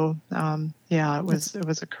so, yeah, it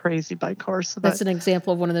was a crazy bike course. But that's an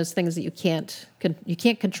example of one of those things that you can't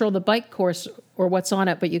control the bike course or what's on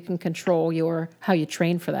it, but you can control how you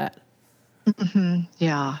train for that. Mm-hmm.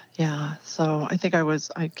 Yeah. So I think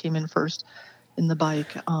I came in first in the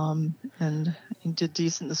bike, and did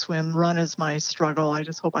decent in the swim. Run is my struggle. I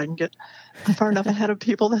just hope I can get far enough ahead of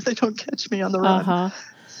people that they don't catch me on the run.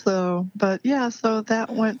 So, but yeah, so that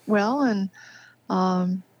went well. And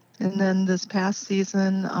then this past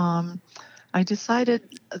season, I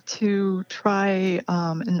decided to try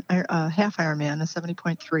a half Ironman, a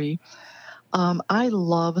 70.3. I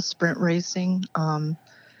love sprint racing. A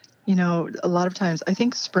lot of times I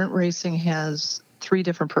think sprint racing has three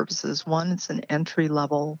different purposes. One, it's an entry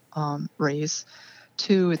level race.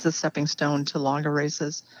 Two, it's a stepping stone to longer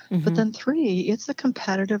races. Mm-hmm. But then three, it's a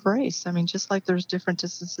competitive race. I mean, just like there's different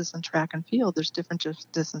distances in track and field, there's different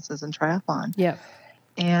distances in triathlon. Yeah.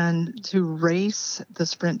 And to race the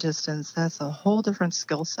sprint distance, that's a whole different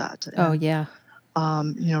skill set. And, yeah.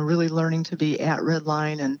 Really learning to be at red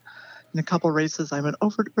line. And in a couple of races, I went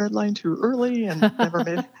over the red line too early and never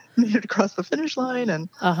made it across the finish line. And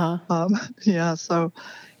so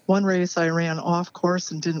one race I ran off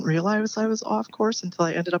course and didn't realize I was off course until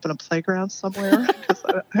I ended up in a playground somewhere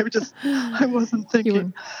because I wasn't thinking. You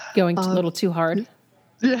were going a little too hard.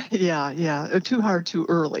 Yeah. Too hard, too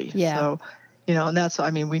early. Yeah. So, and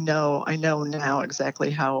I know now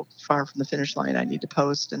exactly how far from the finish line I need to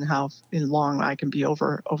post and how long I can be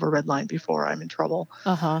over red line before I'm in trouble.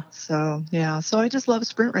 So, yeah. So I just love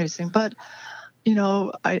sprint racing. But,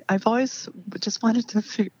 I've always just wanted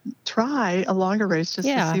to try a longer race just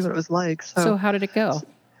to see what it was like. So how did it go?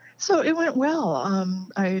 So it went well.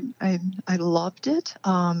 I loved it.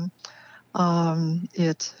 I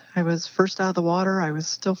was first out of the water. I was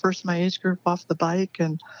still first in my age group off the bike,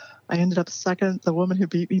 and I ended up second. The woman who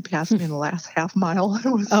beat me passed me in the last half mile.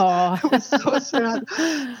 I was so sad.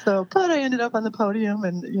 But I ended up on the podium,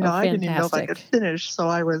 and I didn't even know if I could finish. So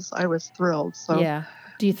I was thrilled. So yeah.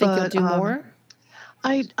 Do you think you'll do more?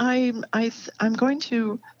 I'm going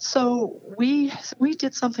to. So we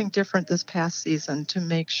did something different this past season to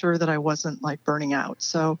make sure that I wasn't like burning out.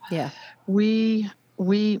 So my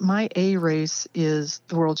A race is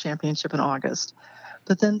the World Championship in August.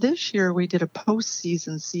 But then this year we did a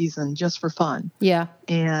postseason season just for fun. Yeah.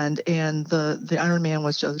 And the Ironman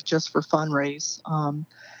was just for fun race.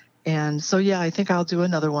 And so, yeah, I think I'll do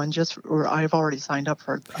another one or I've already signed up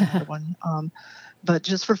for another one. But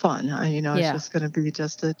just for fun, it's just going to be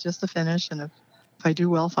just to finish. And if I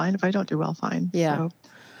do well, fine. If I don't do well, fine. Yeah.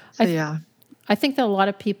 So yeah. I think that a lot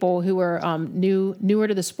of people who are newer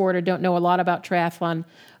to the sport or don't know a lot about triathlon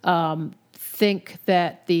think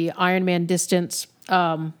that the Ironman distance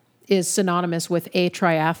is synonymous with a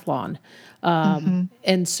triathlon.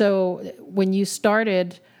 And so when you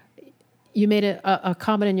started, you made a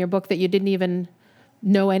comment in your book that you didn't even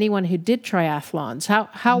know anyone who did triathlons.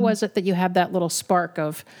 How was it that you had that little spark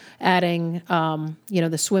of adding,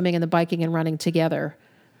 the swimming and the biking and running together?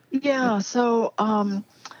 Yeah. So,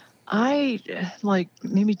 I, like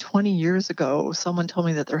maybe 20 years ago, someone told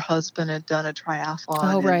me that their husband had done a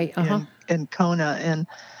triathlon in Kona.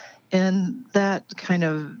 And that kind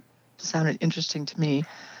of sounded interesting to me.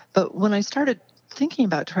 But when I started thinking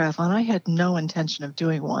about triathlon, I had no intention of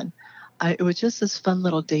doing one. It was just this fun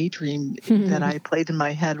little daydream that I played in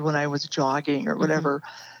my head when I was jogging or whatever.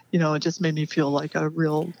 It just made me feel like a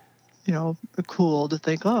real, cool to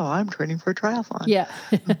think, oh, I'm training for a triathlon. Yeah.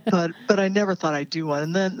 but I never thought I'd do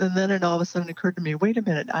one. And then it all of a sudden occurred to me, wait a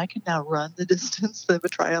minute, I can now run the distance of a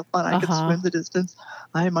triathlon. I can swim the distance.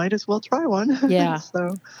 I might as well try one. Yeah.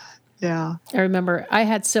 So, yeah. I remember I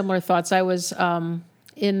had similar thoughts. I was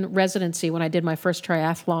in residency when I did my first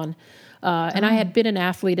triathlon. And I had been an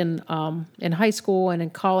athlete in high school and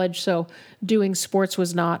in college, so doing sports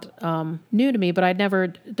was not new to me. But I'd never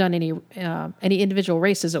done any individual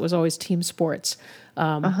races. It was always team sports.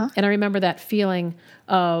 And I remember that feeling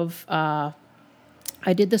of I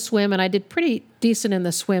did the swim, and I did pretty decent in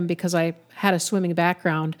the swim because I had a swimming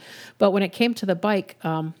background. But when it came to the bike,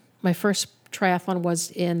 my first triathlon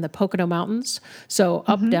was in the Pocono Mountains. So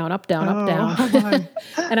up, down, up, down, up, down.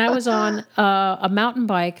 And I was on a mountain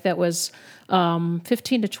bike that was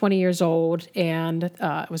 15 to 20 years old. And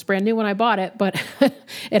it was brand new when I bought it, but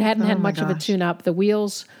it hadn't had much of a tune-up. The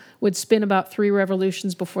wheels would spin about 3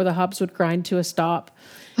 revolutions before the hubs would grind to a stop.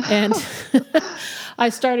 And I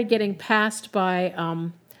started getting passed by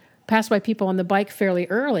people on the bike fairly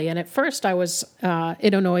early. And at first I was,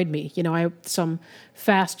 it annoyed me. Some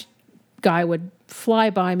fast guy would fly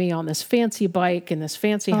by me on this fancy bike and this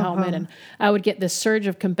fancy helmet, and I would get this surge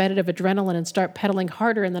of competitive adrenaline and start pedaling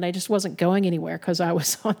harder, and then I just wasn't going anywhere because I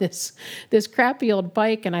was on this crappy old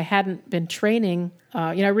bike, and I hadn't been training.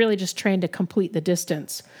 I really just trained to complete the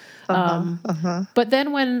distance. But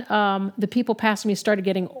then when the people passing me started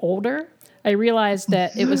getting older, I realized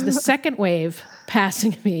that it was the second wave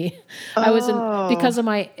passing me. I was because of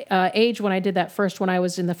my age when I did that first one, I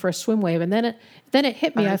was in the first swim wave, and then it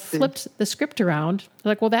hit me. I flipped the script around.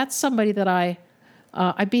 Like, well, that's somebody that I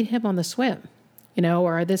beat him on the swim,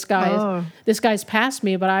 or this guy's passed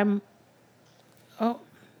me, but I'm. Oh,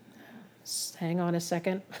 hang on a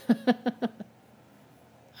second.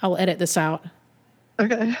 I'll edit this out.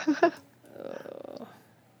 Okay.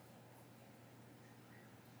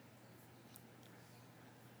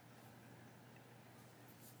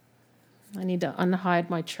 I need to unhide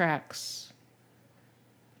my tracks.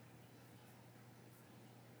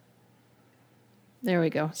 There we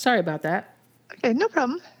go. Sorry about that. Okay, no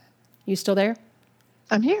problem. You still there?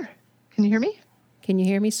 I'm here. Can you hear me? Can you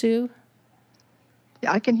hear me, Sue?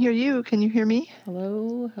 Yeah, I can hear you. Can you hear me?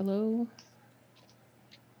 Hello? Hello?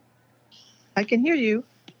 I can hear you.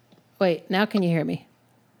 Wait, now can you hear me?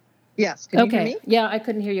 Yes. Can you hear me? Yeah, I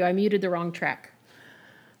couldn't hear you. I muted the wrong track.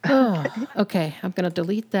 Oh, okay. I'm going to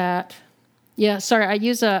delete that. Yeah, sorry. I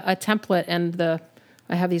use a template, and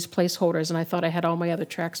I have these placeholders, and I thought I had all my other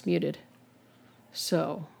tracks muted.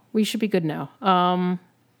 So we should be good now.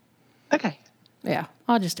 Okay. Yeah,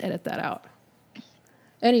 I'll just edit that out.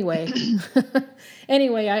 Anyway,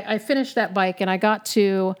 I finished that bike, and I got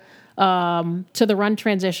to the run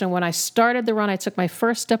transition. When I started the run, I took my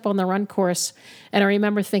first step on the run course, and I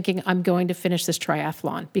remember thinking, I'm going to finish this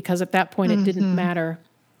triathlon, because at that point it didn't matter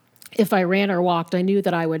if I ran or walked. I knew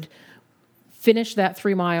that I would finish that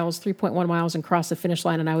 3.1 miles, and cross the finish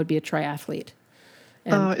line, and I would be a triathlete.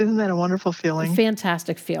 And isn't that a wonderful feeling?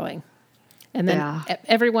 Fantastic feeling. And then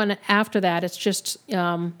everyone after that, it's just,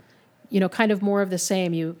 kind of more of the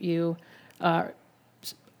same. You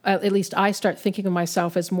at least I start thinking of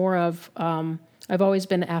myself as more of, I've always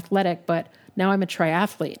been athletic, but now I'm a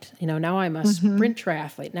triathlete. Now I'm a sprint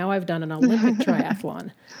triathlete. Now I've done an Olympic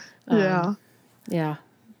triathlon. Yeah.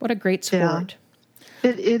 What a great sport.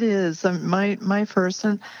 It is. My first,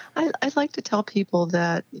 and I like to tell people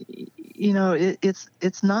that,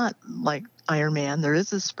 it's not like Ironman. There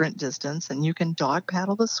is a sprint distance, and you can dog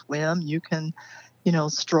paddle the swim. You can,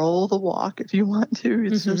 stroll the walk if you want to.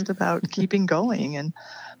 It's just about keeping going. And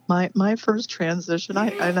my first transition,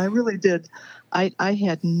 I really did. I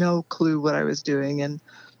had no clue what I was doing. And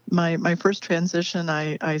my first transition,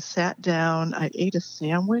 I sat down, I ate a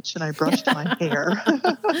sandwich, and I brushed my hair.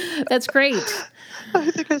 That's great. I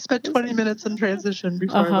think I spent 20 minutes in transition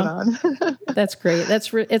before I went on. That's great.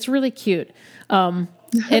 It's really cute. And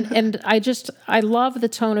I love the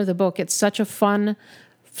tone of the book. It's such a fun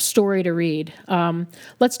story to read.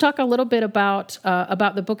 Let's talk a little bit about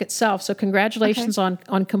the book itself. So congratulations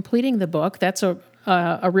on completing the book. That's a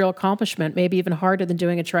real accomplishment, maybe even harder than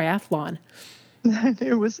doing a triathlon.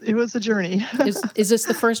 It was a journey. Is this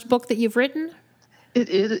the first book that you've written?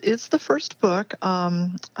 It's the first book.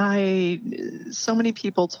 So many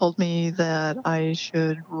people told me that I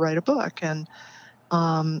should write a book, and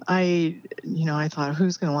I thought,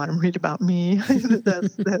 who's going to want to read about me?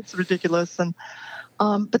 That's ridiculous. And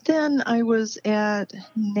but then I was at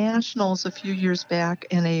nationals a few years back,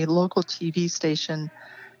 and a local TV station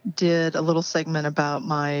did a little segment about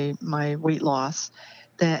my weight loss.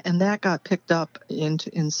 That got picked up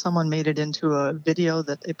and someone made it into a video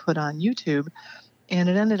that they put on YouTube, and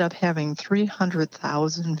it ended up having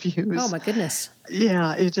 300,000 views. Oh my goodness!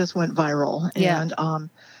 Yeah, it just went viral. Yeah.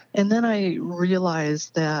 And then I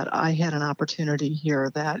realized that I had an opportunity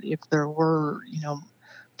here. That if there were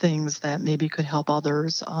things that maybe could help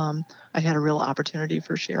others, I had a real opportunity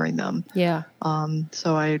for sharing them. Yeah.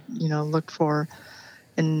 So I looked for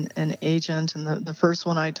an agent, and the first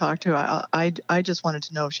one I talked to, I just wanted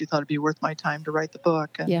to know if she thought it'd be worth my time to write the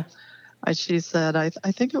book. And she said, I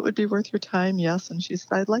think it would be worth your time, yes. And she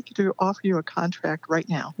said, I'd like to offer you a contract right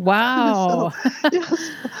now. Wow.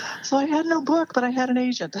 So I had no book, but I had an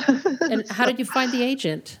agent. And how did you find the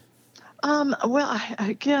agent? Well,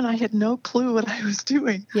 I had no clue what I was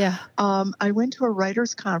doing. Yeah. I went to a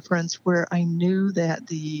writers' conference where I knew that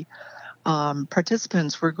the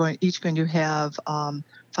participants were each going to have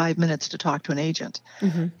 5 minutes to talk to an agent.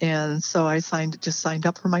 And so I just signed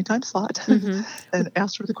up for my time slot and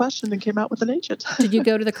asked her the question and came out with an agent. Did you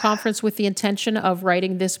go to the conference with the intention of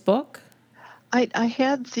writing this book? I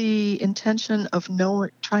had the intention of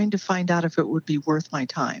trying to find out if it would be worth my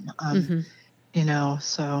time.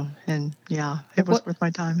 So, and yeah, it was What worth my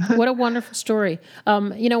time. what a wonderful story.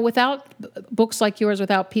 Without books like yours,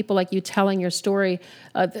 without people like you telling your story,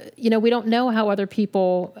 we don't know how other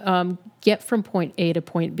people get from point A to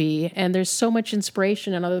point B. And there's so much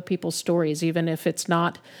inspiration in other people's stories, even if it's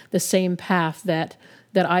not the same path that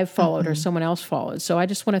I've followed or someone else followed. So I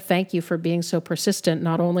just want to thank you for being so persistent,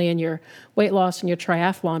 not only in your weight loss and your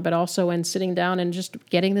triathlon, but also in sitting down and just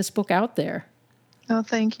getting this book out there. Oh,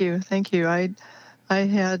 thank you. Thank you. I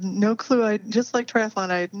had no clue. I just like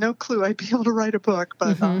triathlon. I had no clue I'd be able to write a book,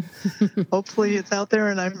 but hopefully it's out there.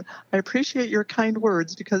 And I appreciate your kind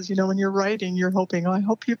words because when you're writing, you're hoping, I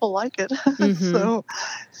hope people like it.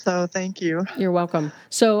 So thank you. You're welcome.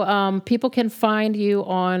 So people can find you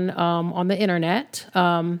on the internet,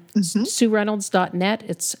 SueReynolds.net.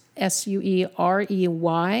 It's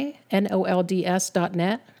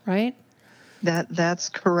SueReynolds.net, right? That's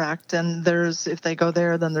correct. And if they go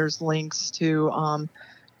there, then there's links to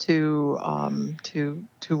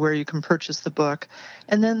where you can purchase the book.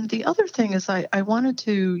 And then the other thing is I wanted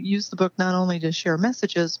to use the book not only to share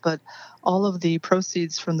messages, but all of the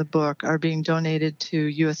proceeds from the book are being donated to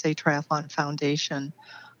USA Triathlon Foundation.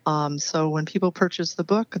 So when people purchase the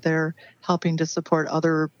book, they're helping to support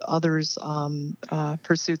others'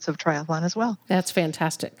 pursuits of triathlon as well. That's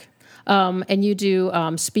fantastic. And you do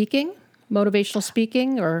speaking? Motivational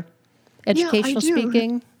speaking or educational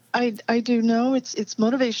speaking? I do know it's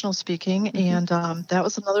motivational speaking, and that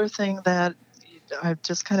was another thing that I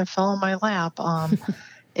just kind of fell in my lap. An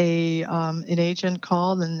agent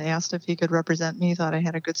called and asked if he could represent me. Thought I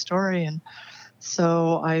had a good story, and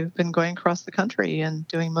so I've been going across the country and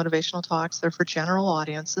doing motivational talks. They're for general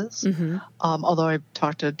audiences, although I've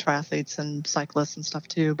talked to triathletes and cyclists and stuff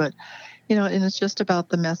too. But and it's just about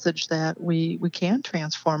the message that we can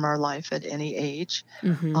transform our life at any age.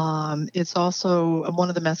 It's also one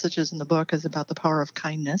of the messages in the book is about the power of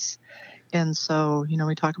kindness. And so,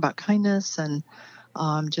 we talk about kindness and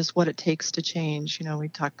just what it takes to change. We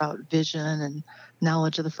talk about vision and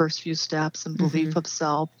knowledge of the first few steps and belief of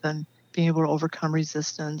self and being able to overcome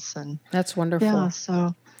resistance. And that's wonderful.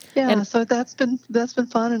 So that's been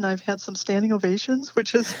fun, and I've had some standing ovations,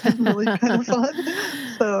 which has been really kind of fun.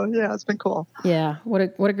 So it's been cool. Yeah, what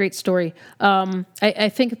a great story. I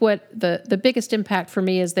think what the biggest impact for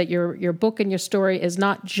me is that your book and your story is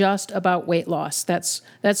not just about weight loss. That's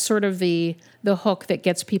sort of the hook that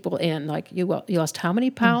gets people in. Like you lost how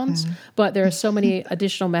many pounds? But there are so many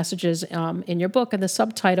additional messages in your book, and the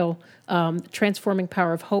subtitle, Transforming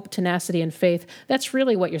Power of Hope, Tenacity, and Faith. That's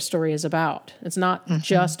really what your story is about. It's not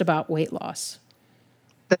just about weight loss.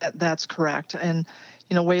 That's correct. And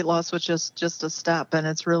weight loss was just a step, and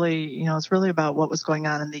it's really about what was going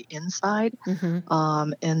on in the inside,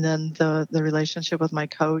 and then the relationship with my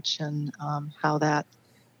coach and how that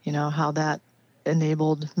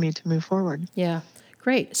enabled me to move forward. Yeah,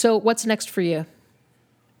 great. So what's next for you?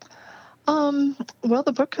 Well,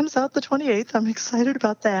 the book comes out the 28th. I'm excited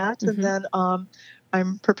about that, and then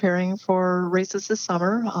I'm preparing for races this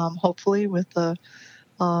summer. Hopefully, with the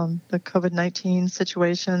COVID-19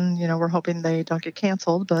 situation, we're hoping they don't get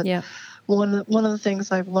canceled. But one of the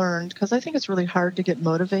things I've learned, because I think it's really hard to get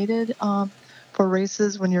motivated for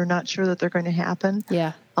races when you're not sure that they're going to happen.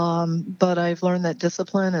 Yeah. But I've learned that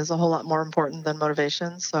discipline is a whole lot more important than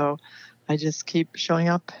motivation. So I just keep showing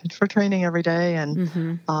up for training every day,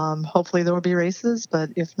 and hopefully there will be races.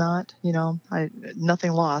 But if not,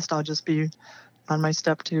 nothing lost. I'll just be on my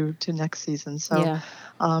step to next season. So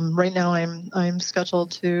right now I'm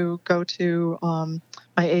scheduled to go to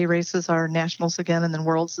my A races are nationals again, and then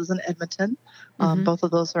worlds is in Edmonton. Both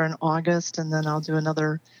of those are in August, and then I'll do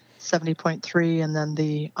another 70.3 and then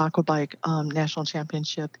the Aquabike national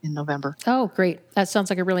championship in November. Oh, great. That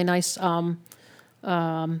sounds like a really nice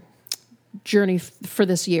journey for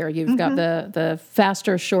this year. You've got the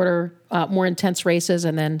faster, shorter, more intense races,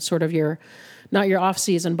 and then sort of not your off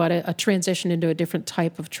season, but a transition into a different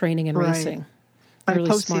type of training and racing. My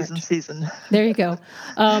really post-season season. There you go.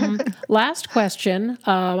 Last question.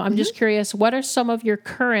 I'm just curious, what are some of your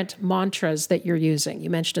current mantras that you're using?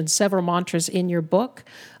 You mentioned several mantras in your book,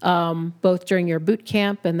 both during your boot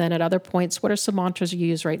camp and then at other points. What are some mantras you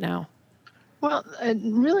use right now? Well,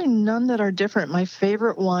 really none that are different. My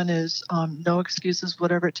favorite one is no excuses,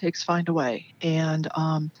 whatever it takes, find a way. And,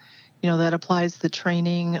 that applies to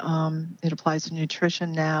training. It applies to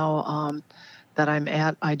nutrition now. That I'm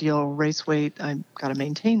at ideal race weight, I've got to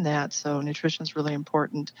maintain that. So nutrition is really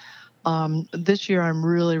important. This year, I'm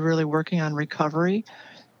really, really working on recovery.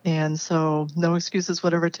 And so no excuses,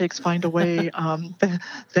 whatever it takes, find a way.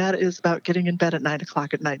 That is about getting in bed at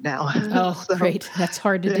 9:00 at night now. Oh, great. That's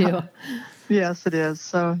hard to do. Yes, it is.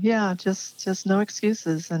 So yeah, just no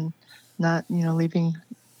excuses and not, leaving,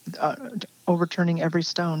 overturning every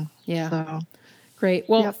stone. Yeah. So Great.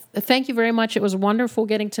 Well, yep. Thank you very much. It was wonderful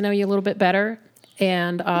getting to know you a little bit better.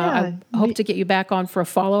 And Yeah, I hope to get you back on for a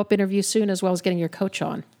follow-up interview soon, as well as getting your coach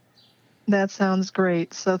on. that sounds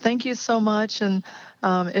great. So thank you so much. And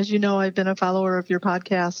as you know, I've been a follower of your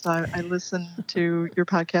podcast. I listen to your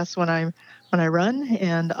podcast when I run,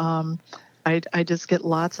 and I just get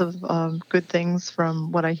lots of good things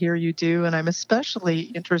from what I hear you do. And I'm especially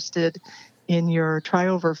interested in your Try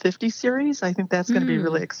Over 50 series. I think that's going to be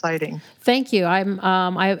really exciting. Thank you.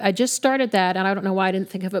 I just started that, and I don't know why I didn't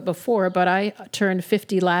think of it before, but I turned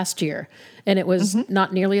 50 last year, and it was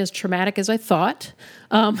not nearly as traumatic as I thought.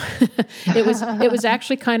 It was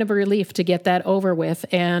actually kind of a relief to get that over with,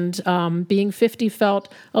 and being 50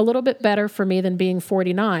 felt a little bit better for me than being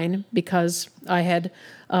 49 because I had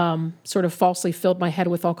sort of falsely filled my head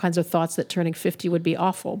with all kinds of thoughts that turning 50 would be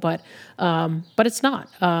awful, but it's not.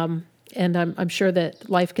 And I'm sure that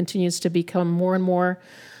life continues to become more and more,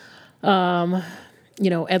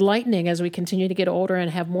 enlightening as we continue to get older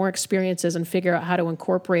and have more experiences and figure out how to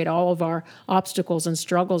incorporate all of our obstacles and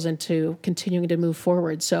struggles into continuing to move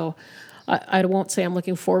forward. So I won't say I'm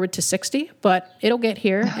looking forward to 60, but it'll get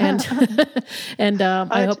here, and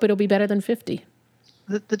I hope it'll be better than 50.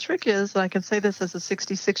 The trick is, I can say this as a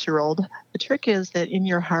 66-year-old, the trick is that in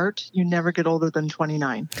your heart, you never get older than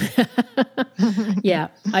 29. Yeah,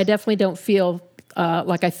 I definitely don't feel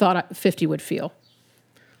like I thought 50 would feel.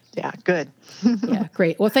 Yeah, good. Yeah,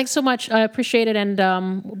 great. Well, thanks so much. I appreciate it, and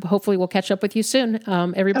hopefully we'll catch up with you soon.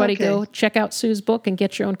 Everybody go check out Sue's book and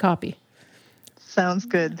get your own copy. Sounds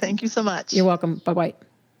good. Thank you so much. You're welcome. Bye-bye.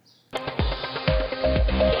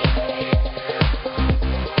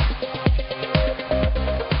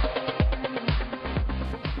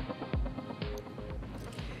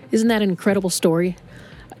 Isn't that an incredible story?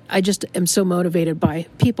 I just am so motivated by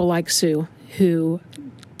people like Sue who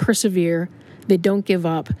persevere. They don't give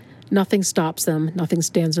up. Nothing stops them. Nothing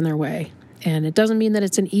stands in their way. And it doesn't mean that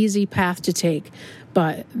it's an easy path to take,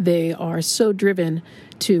 but they are so driven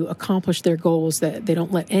to accomplish their goals that they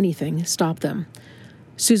don't let anything stop them.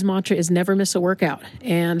 Sue's mantra is never miss a workout,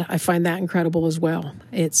 and I find that incredible as well.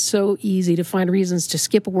 It's so easy to find reasons to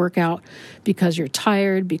skip a workout because you're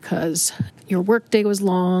tired, because your workday was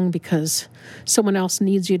long, because someone else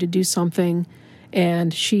needs you to do something,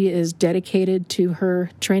 and she is dedicated to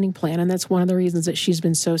her training plan, and that's one of the reasons that she's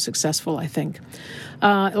been so successful, I think.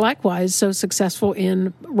 Likewise, so successful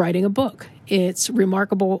in writing a book. It's a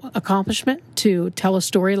remarkable accomplishment to tell a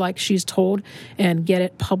story like she's told and get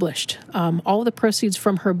it published. All of the proceeds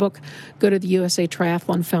from her book go to the USA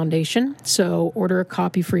Triathlon Foundation, so order a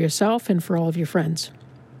copy for yourself and for all of your friends.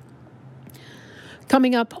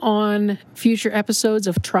 Coming up on future episodes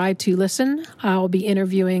of Try to Listen, I'll be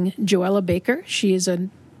interviewing Joella Baker. She is a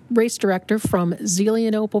race director from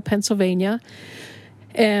Zelienople, Pennsylvania,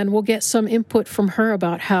 and we'll get some input from her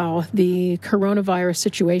about how the coronavirus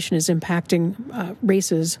situation is impacting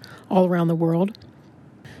races all around the world.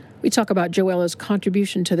 We talk about Joella's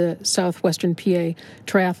contribution to the Southwestern PA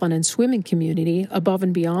triathlon and swimming community above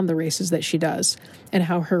and beyond the races that she does, and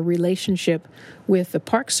how her relationship with the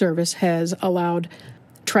Park Service has allowed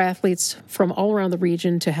triathletes from all around the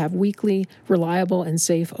region to have weekly, reliable, and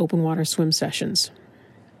safe open water swim sessions.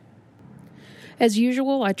 As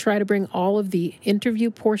usual, I try to bring all of the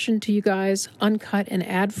interview portion to you guys uncut and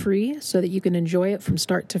ad-free so that you can enjoy it from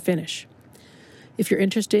start to finish. If you're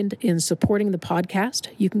interested in supporting the podcast,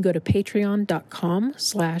 you can go to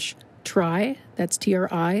patreon.com/try, that's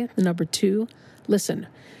TRI, the number 2, listen.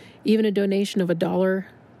 Even a donation of $1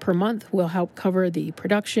 per month will help cover the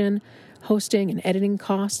production, hosting, and editing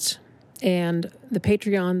costs, and the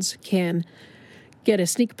Patreons can get a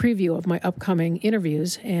sneak preview of my upcoming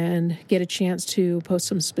interviews and get a chance to post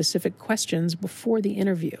some specific questions before the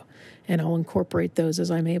interview, and I'll incorporate those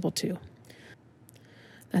as I'm able to.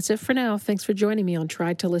 That's it for now. Thanks for joining me on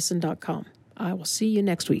trytolisten.com. I will see you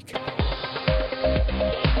next week.